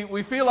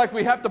we feel like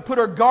we have to put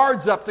our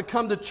guards up to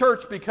come to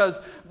church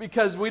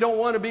because we don't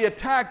want to be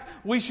attacked.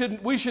 We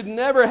should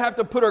never have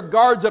to put our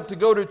guards up to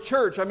go to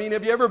church. I mean,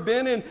 have you ever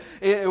been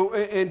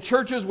in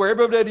churches where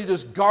everybody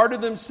just guarded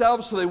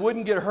themselves so they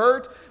wouldn't get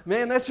hurt?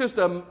 Man, that's just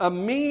a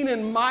mean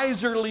and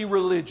miserly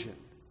religion.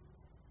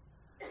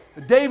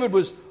 David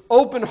was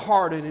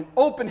open-hearted and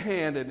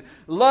open-handed,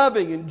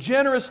 loving and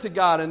generous to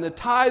God, and the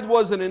tithe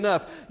wasn't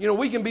enough.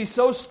 We can be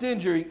so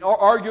stingy,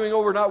 arguing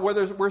over not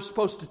whether we're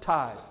supposed to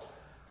tithe.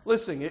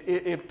 Listen,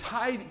 if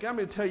tithe, I'm going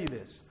to tell you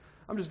this.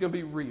 I'm just going to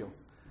be real.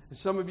 And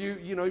some of you,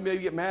 you maybe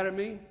get mad at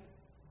me.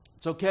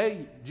 It's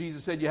okay.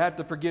 Jesus said you have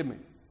to forgive me.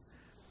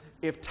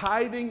 If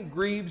tithing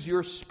grieves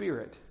your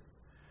spirit,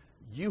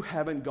 you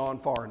haven't gone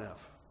far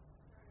enough.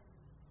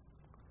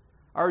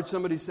 I heard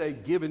somebody say,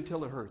 give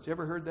until it hurts. You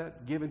ever heard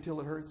that? Give until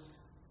it hurts?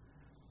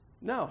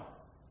 No,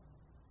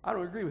 I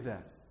don't agree with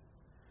that.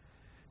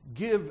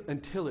 Give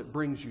until it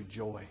brings you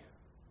joy.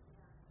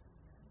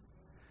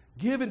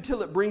 Give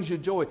until it brings you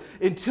joy.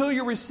 Until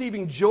you're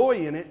receiving joy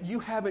in it, you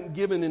haven't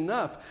given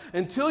enough.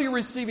 Until you're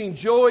receiving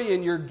joy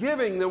in your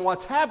giving, then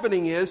what's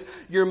happening is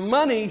your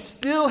money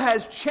still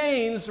has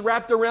chains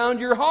wrapped around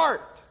your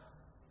heart.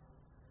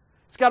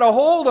 It's got a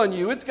hold on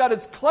you. It's got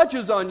its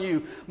clutches on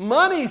you.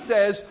 Money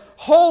says,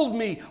 hold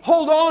me,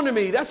 hold on to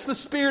me. That's the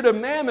spirit of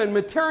mammon,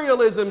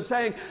 materialism,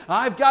 saying,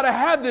 I've got to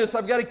have this,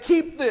 I've got to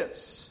keep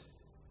this.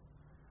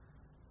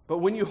 But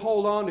when you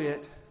hold on to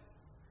it,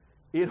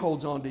 it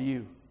holds on to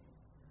you.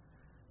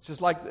 It's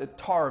just like the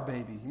tar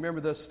baby. You remember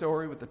the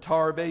story with the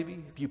tar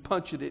baby? If you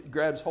punch it, it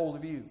grabs hold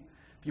of you.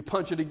 If you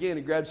punch it again,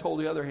 it grabs hold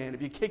of the other hand.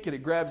 If you kick it,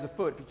 it grabs a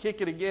foot. If you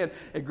kick it again,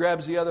 it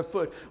grabs the other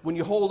foot. When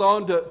you hold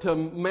on to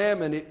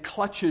mammon, it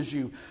clutches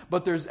you.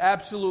 But there's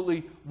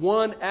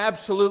one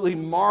absolutely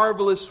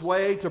marvelous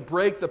way to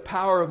break the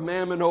power of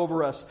mammon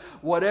over us.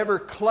 Whatever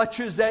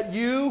clutches at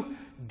you,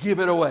 give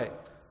it away.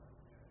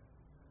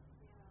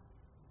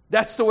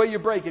 That's the way you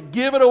break it.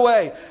 Give it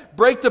away.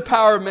 Break the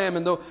power of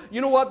mammon.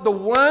 You know what? The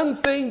one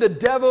thing the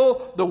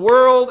devil, the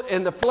world,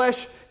 and the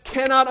flesh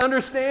cannot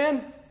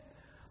understand,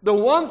 the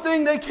one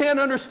thing they can't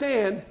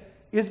understand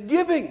is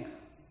giving.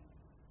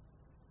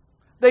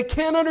 They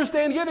can't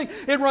understand giving.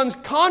 It runs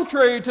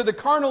contrary to the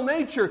carnal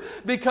nature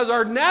because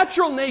our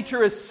natural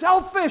nature is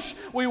selfish.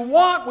 We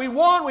want, we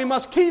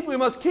must keep.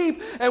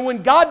 And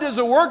when God does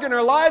a work in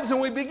our lives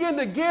and we begin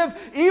to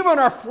give, even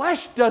our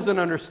flesh doesn't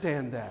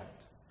understand that.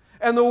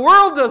 And the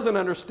world doesn't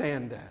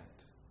understand that.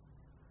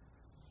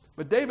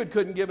 But David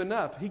couldn't give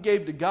enough. He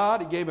gave to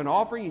God, he gave an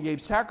offering, he gave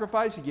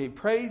sacrifice, he gave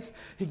praise,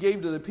 he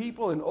gave to the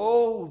people. And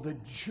oh, the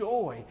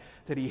joy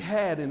that he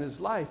had in his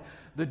life.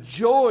 The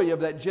joy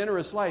of that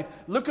generous life.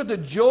 Look at the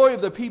joy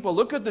of the people.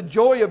 Look at the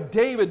joy of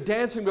David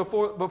dancing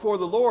before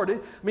the Lord. I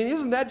mean,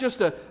 isn't that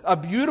just a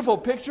beautiful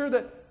picture?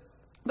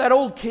 That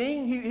old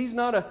king, he's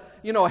not a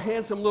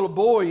handsome little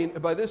boy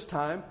by this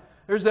time.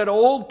 There's that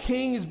old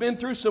king who's been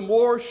through some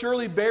wars,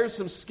 surely bears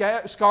some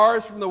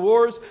scars from the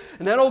wars.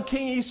 And that old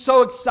king, he's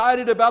so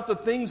excited about the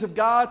things of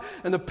God.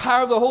 And the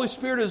power of the Holy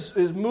Spirit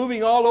is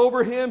moving all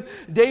over him.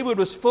 David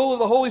was full of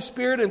the Holy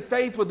Spirit and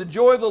faith with the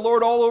joy of the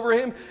Lord all over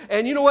him.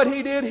 And you know what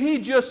he did? He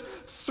just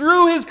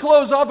threw his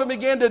clothes off and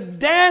began to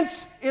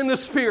dance in the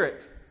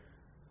Spirit.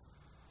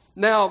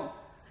 Now,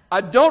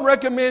 I don't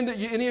recommend that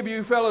any of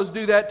you fellows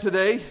do that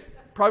today.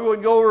 Probably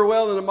wouldn't go over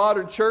well in a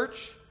modern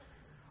church.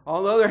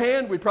 On the other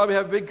hand, we'd probably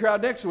have a big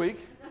crowd next week.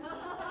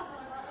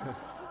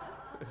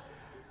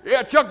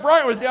 Yeah, Chuck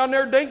Bryant was down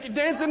there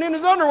dancing in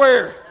his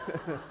underwear.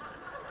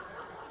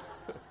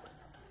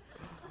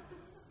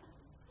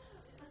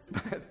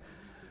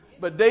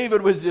 But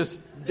David was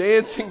just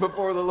dancing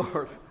before the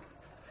Lord.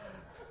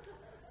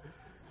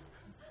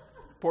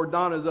 Poor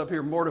Donna's up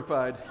here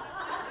mortified.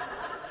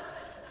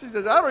 She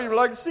says, I don't even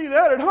like to see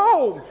that at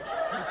home.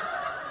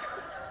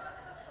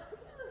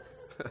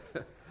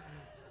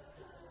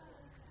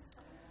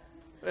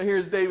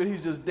 Here's David,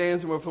 he's just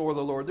dancing before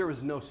the Lord. There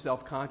was no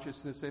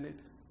self-consciousness in it.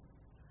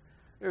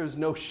 There was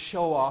no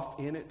show-off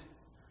in it.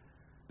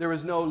 There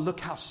was no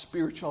look how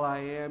spiritual I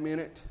am in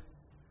it.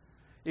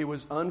 It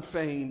was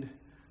unfeigned,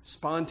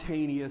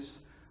 spontaneous,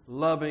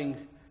 loving,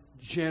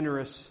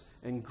 generous,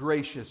 and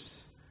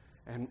gracious.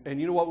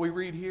 And you know what we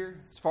read here?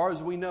 As far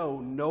as we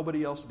know,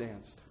 nobody else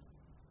danced.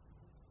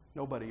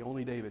 Nobody,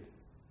 only David.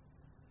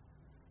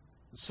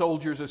 The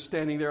soldiers are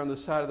standing there on the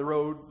side of the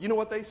road. You know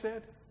what they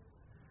said?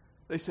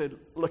 They said,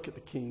 look at the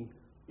king.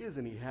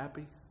 Isn't he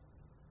happy?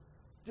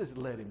 Just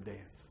let him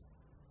dance.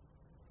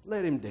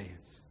 Let him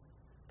dance.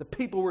 The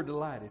people were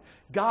delighted.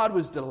 God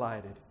was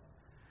delighted.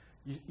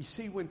 You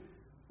see,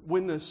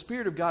 when the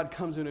Spirit of God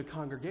comes into a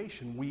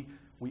congregation, we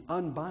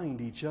unbind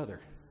each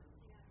other.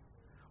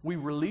 We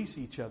release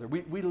each other.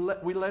 We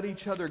let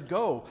each other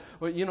go.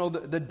 You know,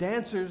 the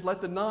dancers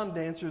let the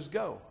non-dancers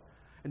go.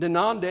 And the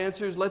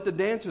non-dancers let the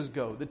dancers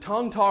go. The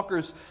tongue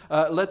talkers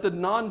let the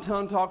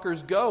non-tongue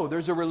talkers go.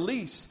 There's a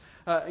release.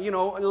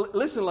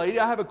 Listen, lady,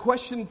 I have a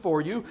question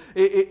for you.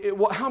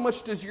 How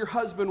much does your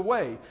husband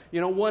weigh?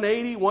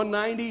 180,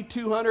 190,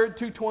 200,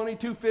 220,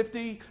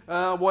 250,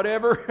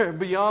 whatever,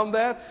 beyond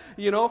that.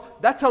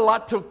 That's a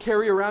lot to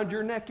carry around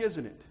your neck,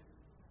 isn't it?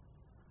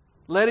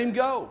 Let him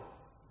go.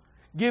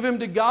 Give him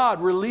to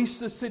God. Release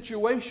the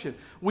situation.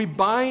 We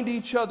bind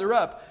each other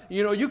up.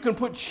 You can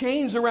put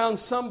chains around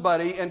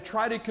somebody and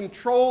try to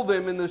control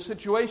them in the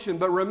situation.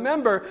 But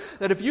remember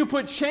that if you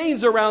put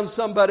chains around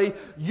somebody,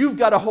 you've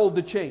got to hold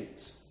the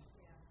chains.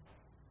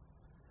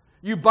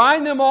 You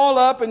bind them all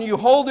up and you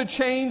hold the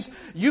chains.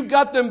 You've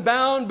got them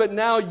bound, but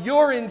now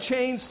you're in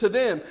chains to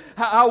them.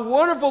 How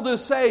wonderful to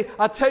say,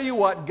 I tell you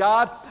what,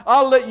 God,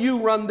 I'll let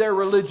you run their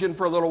religion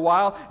for a little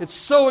while. It's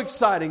so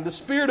exciting. The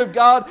Spirit of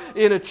God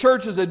in a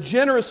church is a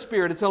generous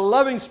spirit. It's a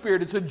loving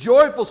spirit. It's a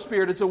joyful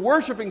spirit. It's a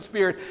worshiping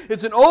spirit.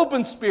 It's an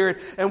open spirit.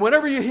 And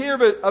whenever you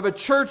hear of a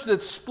church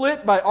that's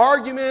split by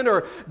argument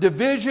or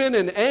division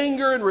and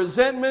anger and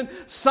resentment,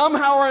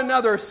 somehow or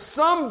another,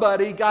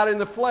 somebody got in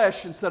the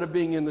flesh instead of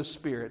being in the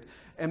spirit.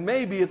 And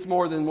maybe it's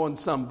more than one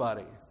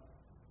somebody.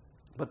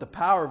 But the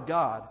power of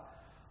God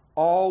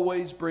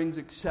always brings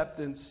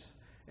acceptance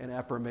and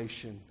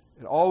affirmation.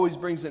 It always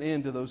brings an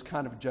end to those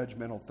kind of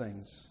judgmental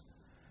things.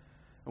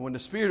 And when the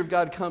Spirit of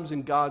God comes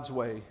in God's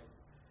way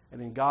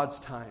and in God's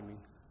timing,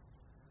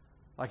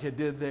 like it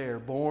did there,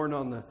 born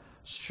on the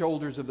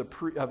shoulders of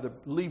the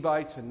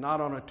Levites and not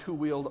on a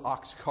two-wheeled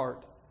ox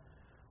cart.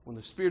 When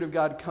the Spirit of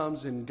God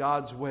comes in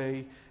God's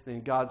way and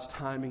in God's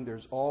timing,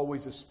 there's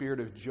always a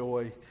spirit of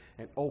joy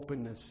and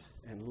openness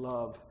and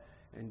love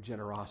and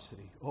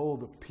generosity. Oh,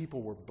 the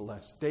people were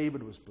blessed.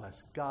 David was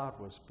blessed. God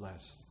was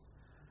blessed.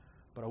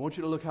 But I want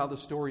you to look how the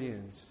story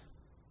ends.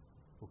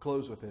 We'll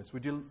close with this.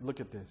 Would you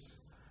look at this?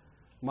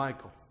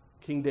 Michal,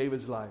 King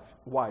David's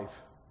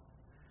wife,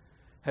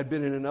 had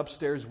been in an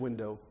upstairs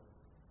window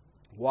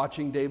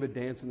watching David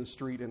dance in the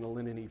street in a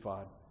linen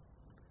ephod.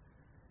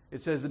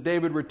 It says that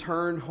David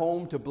returned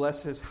home to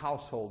bless his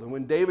household. And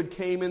when David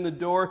came in the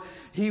door,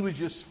 he was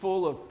just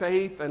full of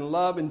faith and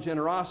love and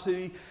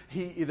generosity.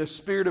 The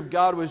Spirit of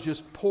God was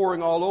just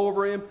pouring all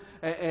over him.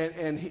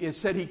 And it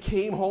said he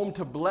came home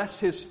to bless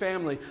his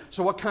family.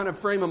 So what kind of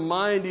frame of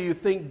mind do you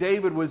think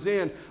David was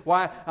in?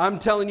 Why, I'm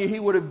telling you, he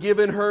would have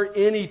given her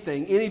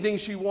anything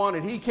she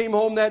wanted. He came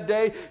home that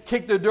day,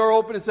 kicked the door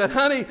open and said,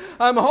 honey,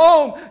 I'm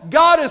home.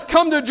 God has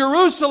come to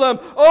Jerusalem.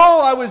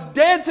 Oh, I was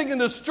dancing in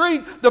the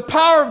street. The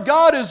power of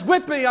God is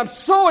with me. I'm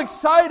so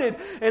excited.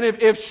 And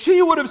if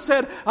she would have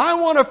said, I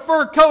want a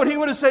fur coat, he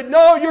would have said,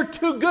 no, you're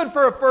too good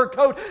for a fur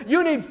coat.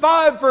 You need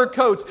 5 fur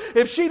coats.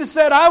 If she'd have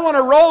said, I want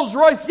a Rolls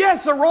Royce,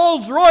 yes, a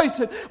Rolls Royce.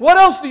 And what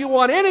else do you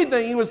want?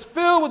 Anything. He was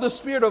filled with the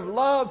spirit of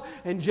love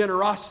and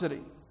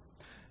generosity.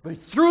 But he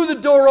threw the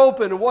door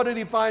open, and what did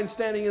he find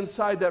standing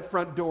inside that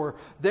front door?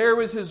 There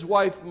was his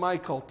wife,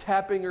 Michal,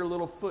 tapping her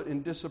little foot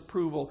in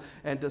disapproval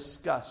and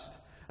disgust.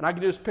 And I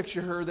can just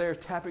picture her there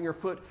tapping her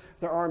foot,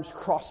 their arms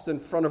crossed in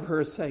front of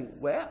her, saying,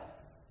 well,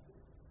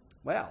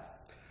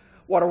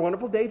 what a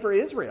wonderful day for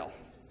Israel.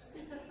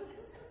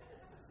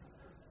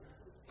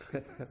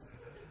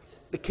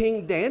 The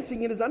king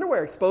dancing in his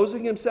underwear,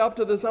 exposing himself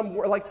to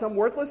some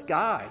worthless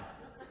guy.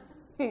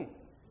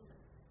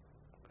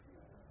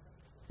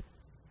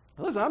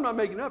 Listen, I'm not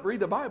making up.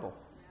 Read the Bible.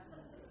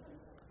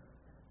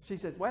 She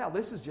says, wow,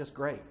 this is just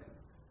great.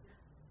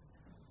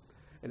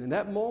 And in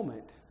that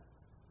moment,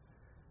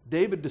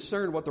 David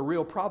discerned what the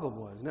real problem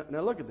was.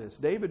 Now look at this.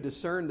 David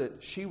discerned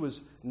that she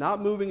was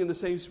not moving in the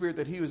same spirit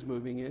that he was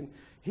moving in.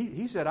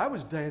 He said, I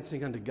was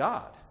dancing unto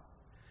God.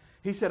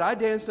 He said, I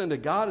danced unto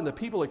God and the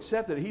people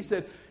accepted it. He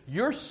said,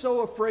 you're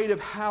so afraid of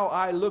how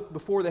I look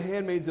before the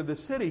handmaids of the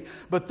city.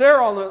 But they're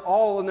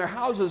all in their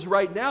houses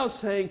right now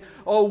saying,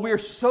 oh, we're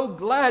so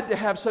glad to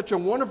have such a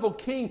wonderful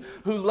king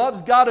who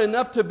loves God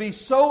enough to be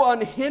so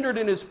unhindered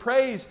in his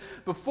praise.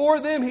 Before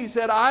them, he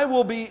said, I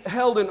will be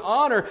held in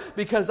honor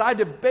because I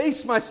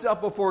debase myself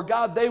before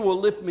God. They will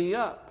lift me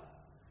up.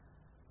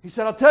 He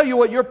said, I'll tell you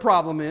what your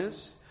problem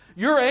is.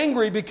 You're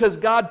angry because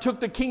God took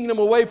the kingdom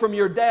away from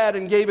your dad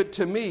and gave it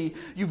to me.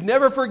 You've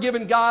never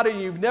forgiven God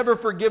and you've never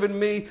forgiven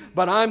me,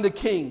 but I'm the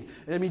king.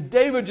 And I mean,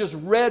 David just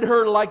read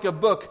her like a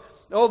book.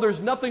 Oh,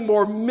 there's nothing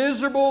more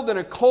miserable than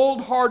a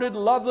cold-hearted,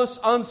 loveless,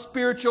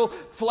 unspiritual,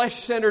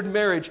 flesh-centered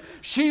marriage.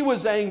 She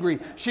was angry.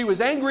 She was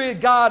angry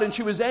at God and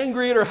she was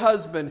angry at her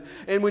husband.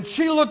 And when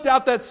she looked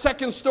out that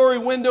second-story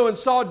window and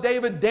saw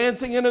David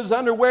dancing in his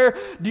underwear,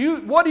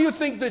 what do you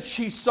think that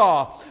she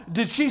saw?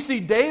 Did she see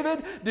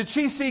David? Did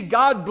she see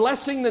God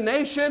blessing the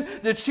nation?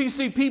 Did she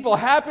see people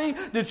happy?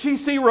 Did she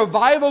see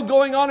revival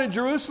going on in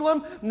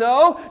Jerusalem?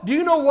 No. Do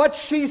you know what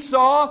she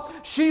saw?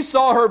 She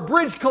saw her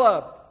bridge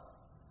club.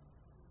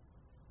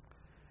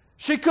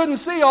 She couldn't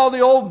see all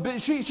the old,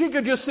 she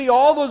could just see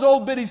all those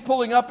old biddies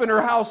pulling up in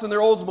her house in their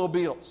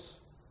Oldsmobiles.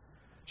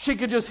 She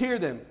could just hear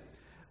them.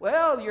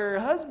 Well, your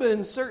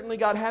husband certainly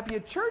got happy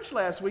at church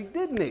last week,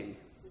 didn't he?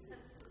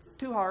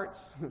 2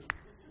 hearts.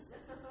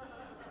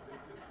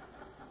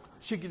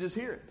 She could just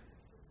hear it.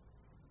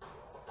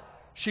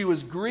 She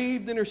was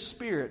grieved in her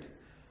spirit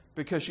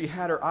because she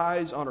had her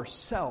eyes on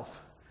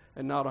herself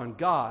and not on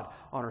God,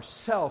 on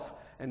herself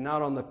and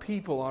not on the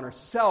people, on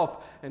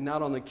herself and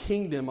not on the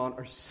kingdom, on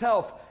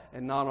herself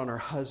and not on her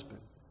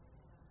husband.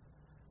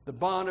 The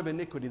bond of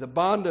iniquity, the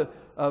bond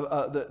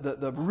of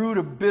the root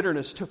of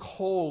bitterness took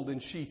hold,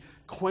 and she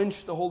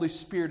quenched the Holy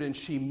Spirit, and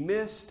she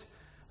missed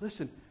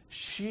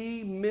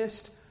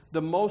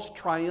the most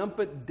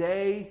triumphant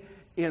day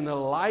in the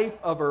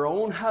life of her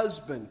own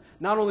husband.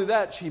 Not only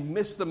that, she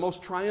missed the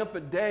most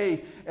triumphant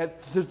day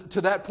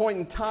to that point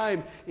in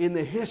time in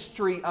the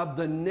history of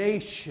the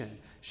nation.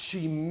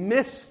 She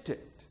missed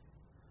it.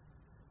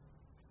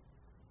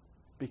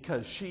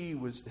 because she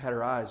had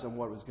her eyes on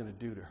what it was going to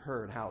do to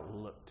her and how it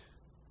looked.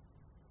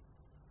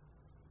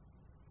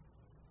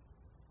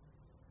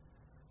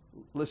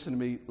 Listen to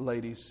me,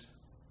 ladies.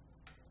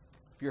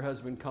 If your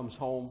husband comes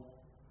home,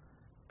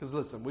 because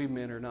listen, we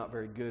men are not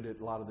very good at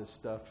a lot of this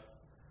stuff.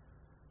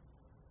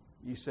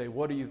 You say,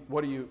 what are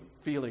you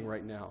feeling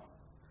right now?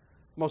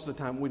 Most of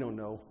the time, we don't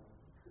know.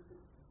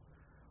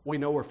 We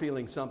know we're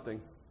feeling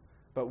something,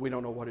 but we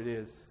don't know what it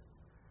is.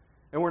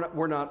 And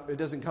we're not. It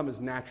doesn't come as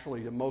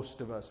naturally to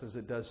most of us as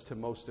it does to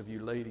most of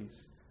you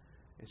ladies.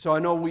 So I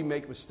know we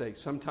make mistakes.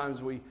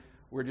 Sometimes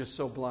we're just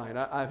so blind.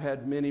 I've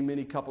had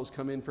many couples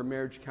come in for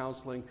marriage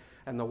counseling,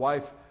 and the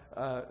wife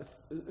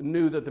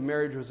knew that the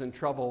marriage was in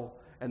trouble,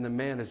 and the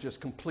man is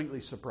just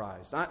completely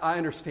surprised. I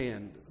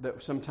understand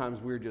that sometimes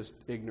we're just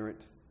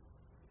ignorant.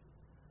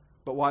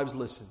 But wives,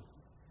 listen.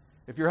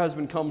 If your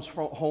husband comes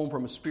home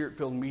from a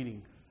Spirit-filled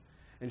meeting,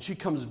 and he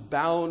comes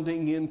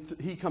bounding in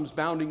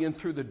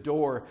through the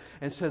door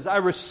and says, I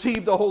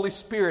received the Holy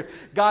Spirit.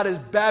 God has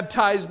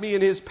baptized me in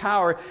His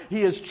power.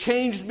 He has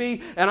changed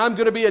me, and I'm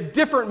going to be a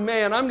different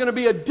man. I'm going to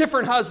be a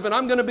different husband.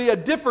 I'm going to be a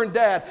different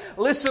dad.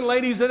 Listen,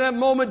 ladies, in that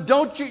moment,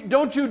 don't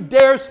you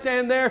dare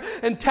stand there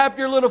and tap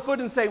your little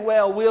foot and say,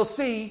 well, we'll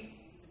see.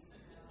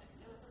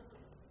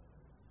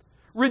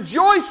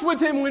 Rejoice with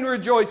him when he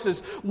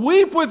rejoices.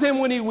 Weep with him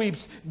when he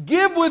weeps.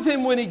 Give with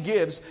him when he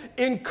gives.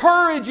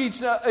 Encourage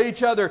each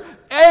other.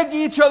 Egg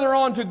each other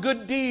on to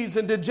good deeds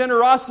and to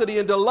generosity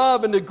and to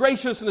love and to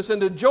graciousness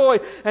and to joy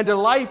and to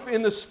life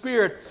in the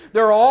Spirit.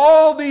 There are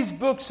all these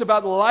books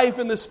about life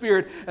in the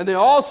Spirit, and they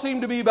all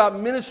seem to be about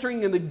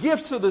ministering in the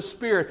gifts of the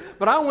Spirit.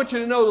 But I want you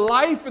to know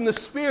life in the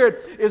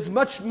Spirit is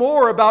much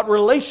more about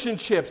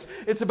relationships.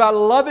 It's about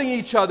loving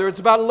each other. It's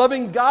about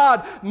loving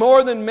God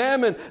more than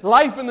mammon.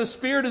 Life in the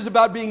Spirit is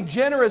about being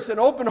generous and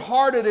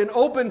open-hearted and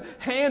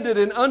open-handed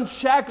and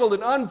unshackled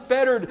and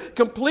unfettered,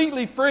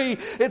 completely free.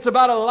 It's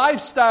about a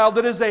lifestyle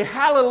that is a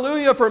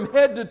hallelujah from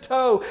head to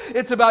toe.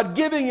 It's about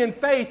giving in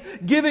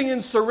faith, giving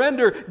in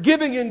surrender,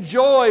 giving in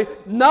joy,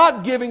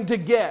 not giving to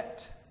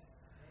get.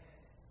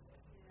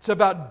 It's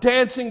about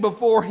dancing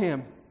before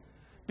Him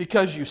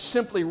because you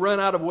simply run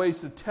out of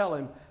ways to tell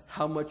Him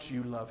how much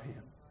you love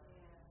Him.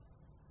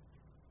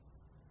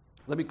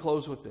 Let me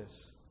close with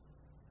this.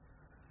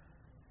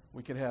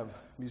 We can have a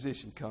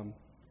musician come.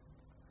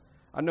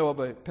 I know of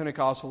a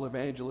Pentecostal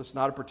evangelist,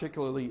 not a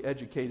particularly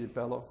educated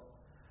fellow,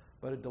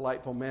 but a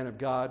delightful man of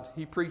God.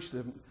 He preached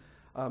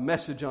a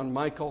message on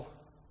Michal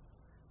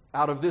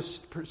out of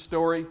this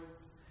story.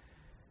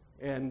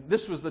 And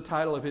this was the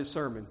title of his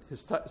sermon.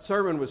 His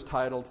sermon was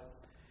titled,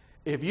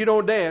 If You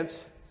Don't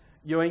Dance,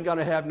 You Ain't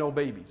Gonna Have No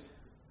Babies.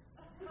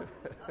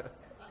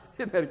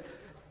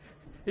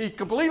 He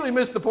completely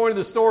missed the point of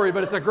the story,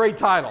 but it's a great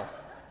title.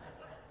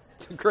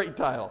 It's a great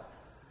title.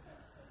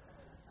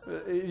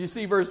 You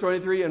see verse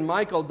 23, and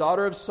Michal,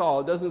 daughter of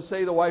Saul, it doesn't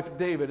say the wife of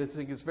David. I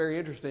think it's very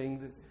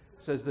interesting. It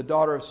says the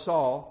daughter of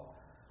Saul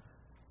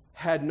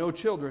had no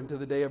children to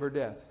the day of her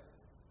death.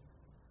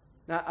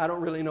 Now, I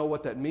don't really know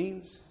what that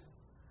means.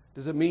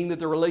 Does it mean that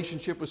the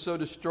relationship was so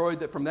destroyed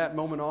that from that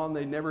moment on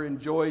they never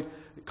enjoyed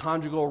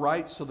conjugal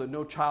rights so that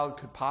no child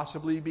could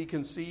possibly be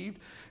conceived?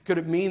 Could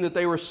it mean that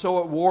they were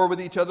so at war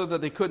with each other that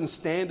they couldn't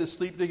stand to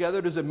sleep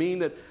together? Does it mean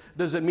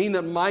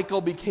that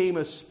Michal became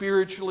a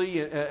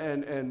spiritually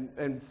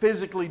and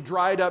physically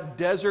dried up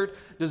desert?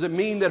 Does it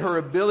mean that her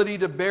ability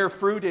to bear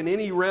fruit in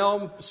any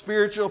realm,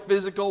 spiritual,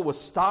 physical, was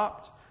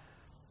stopped?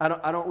 I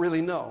don't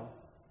really know.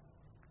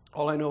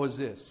 All I know is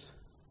this.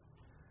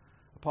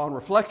 Upon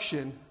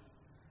reflection,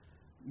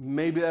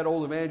 maybe that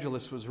old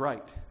evangelist was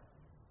right.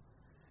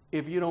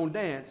 If you don't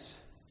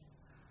dance,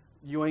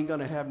 you ain't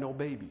going to have no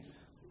babies.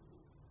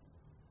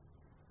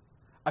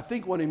 I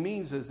think what he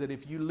means is that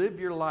if you live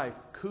your life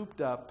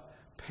cooped up,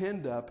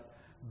 pinned up,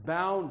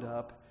 bound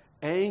up,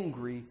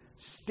 angry,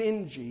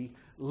 stingy,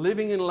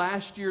 living in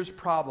last year's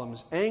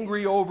problems,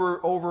 angry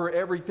over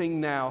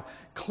everything now,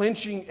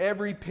 clenching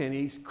every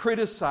penny,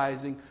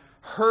 criticizing,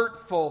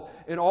 hurtful,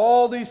 and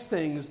all these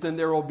things, then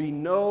there will be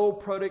no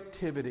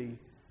productivity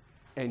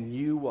and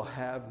you will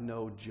have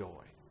no joy.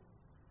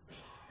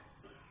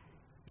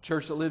 A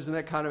church that lives in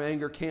that kind of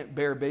anger can't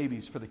bear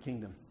babies for the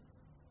kingdom.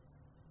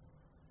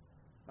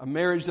 A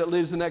marriage that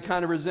lives in that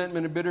kind of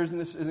resentment and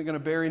bitterness isn't going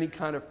to bear any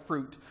kind of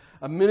fruit.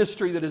 A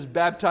ministry that is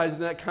baptized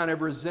in that kind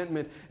of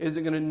resentment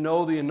isn't going to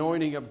know the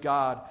anointing of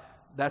God.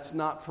 That's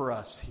not for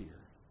us here.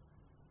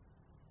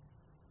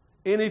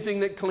 Anything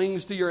that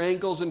clings to your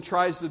ankles and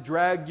tries to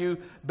drag you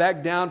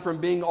back down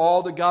from being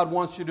all that God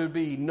wants you to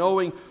be,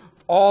 knowing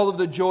all of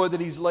the joy that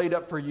He's laid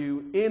up for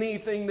you,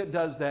 anything that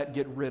does that,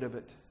 get rid of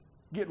it.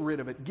 Get rid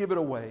of it. Give it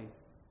away.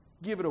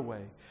 Give it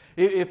away.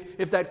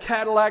 If that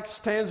Cadillac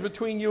stands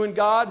between you and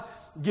God,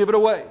 give it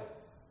away.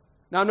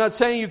 Now, I'm not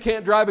saying you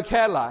can't drive a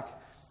Cadillac,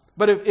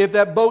 but if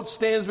that boat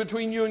stands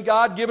between you and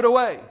God, give it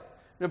away.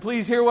 Now,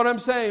 please hear what I'm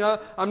saying.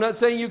 I'm not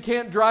saying you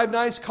can't drive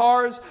nice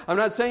cars. I'm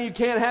not saying you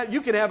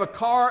can have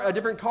a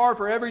different car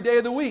for every day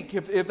of the week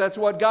if that's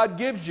what God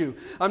gives you.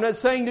 I'm not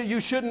saying that you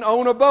shouldn't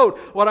own a boat.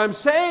 What I'm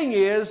saying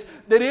is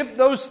that if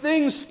those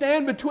things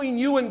stand between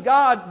you and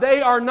God,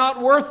 they are not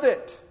worth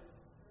it.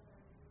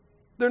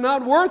 They're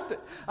not worth it.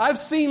 I've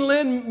seen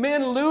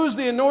men lose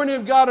the anointing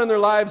of God in their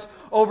lives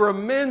over a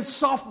men's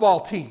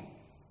softball team.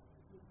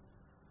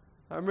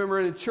 I remember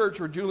in a church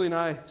where Julie and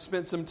I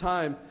spent some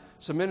time,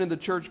 some men in the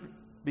church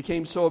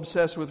became so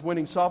obsessed with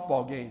winning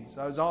softball games.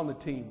 I was on the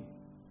team.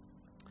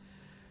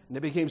 And they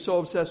became so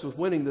obsessed with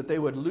winning that they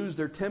would lose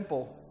their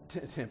temper.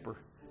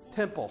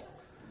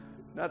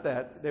 Not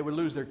that. They would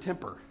lose their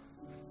temper.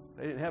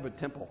 They didn't have a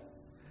temple.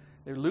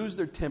 They would lose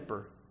their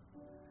temper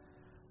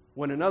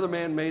when another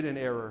man made an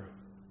error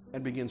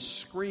and began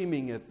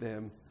screaming at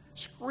them,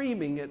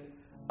 screaming at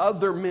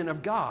other men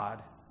of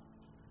God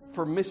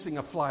for missing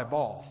a fly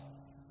ball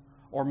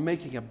or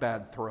making a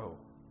bad throw.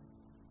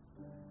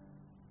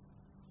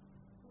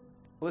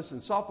 Listen,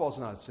 softball's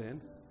not a sin.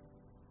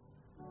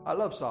 I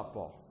love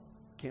softball.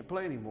 Can't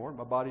play anymore.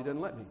 My body doesn't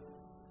let me.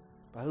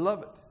 But I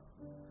love it.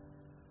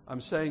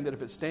 I'm saying that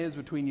if it stands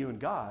between you and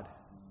God,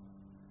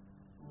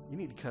 you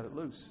need to cut it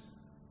loose.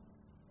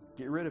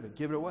 Get rid of it.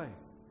 Give it away.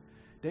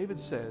 David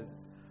said,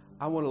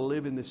 I want to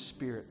live in this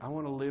spirit. I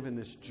want to live in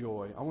this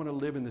joy. I want to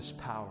live in this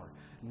power.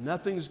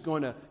 Nothing's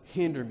going to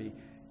hinder me.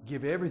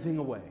 Give everything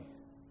away.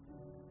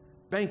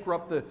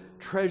 Bankrupt the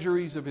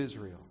treasuries of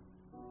Israel.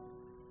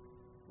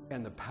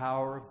 And the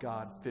power of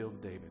God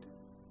filled David.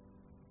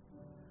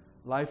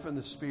 Life in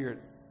the Spirit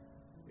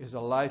is a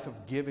life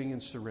of giving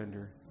and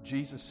surrender.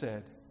 Jesus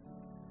said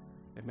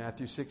in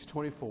Matthew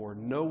 6:24,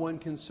 no one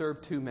can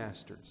serve two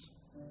masters.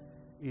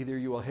 Either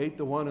you will hate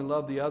the one and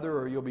love the other,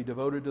 or you'll be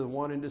devoted to the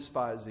one and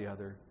despise the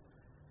other.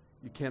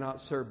 You cannot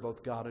serve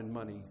both God and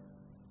money.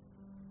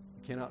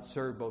 You cannot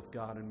serve both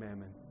God and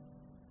mammon.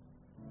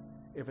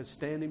 If it's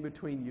standing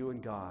between you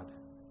and God,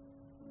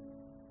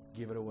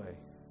 give it away.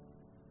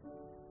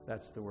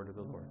 That's the word of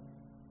the Lord.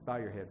 Bow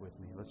your head with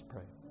me. Let's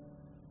pray.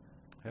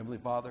 Heavenly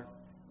Father,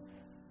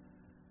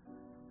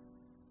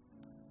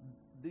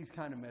 these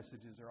kind of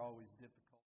messages are always difficult.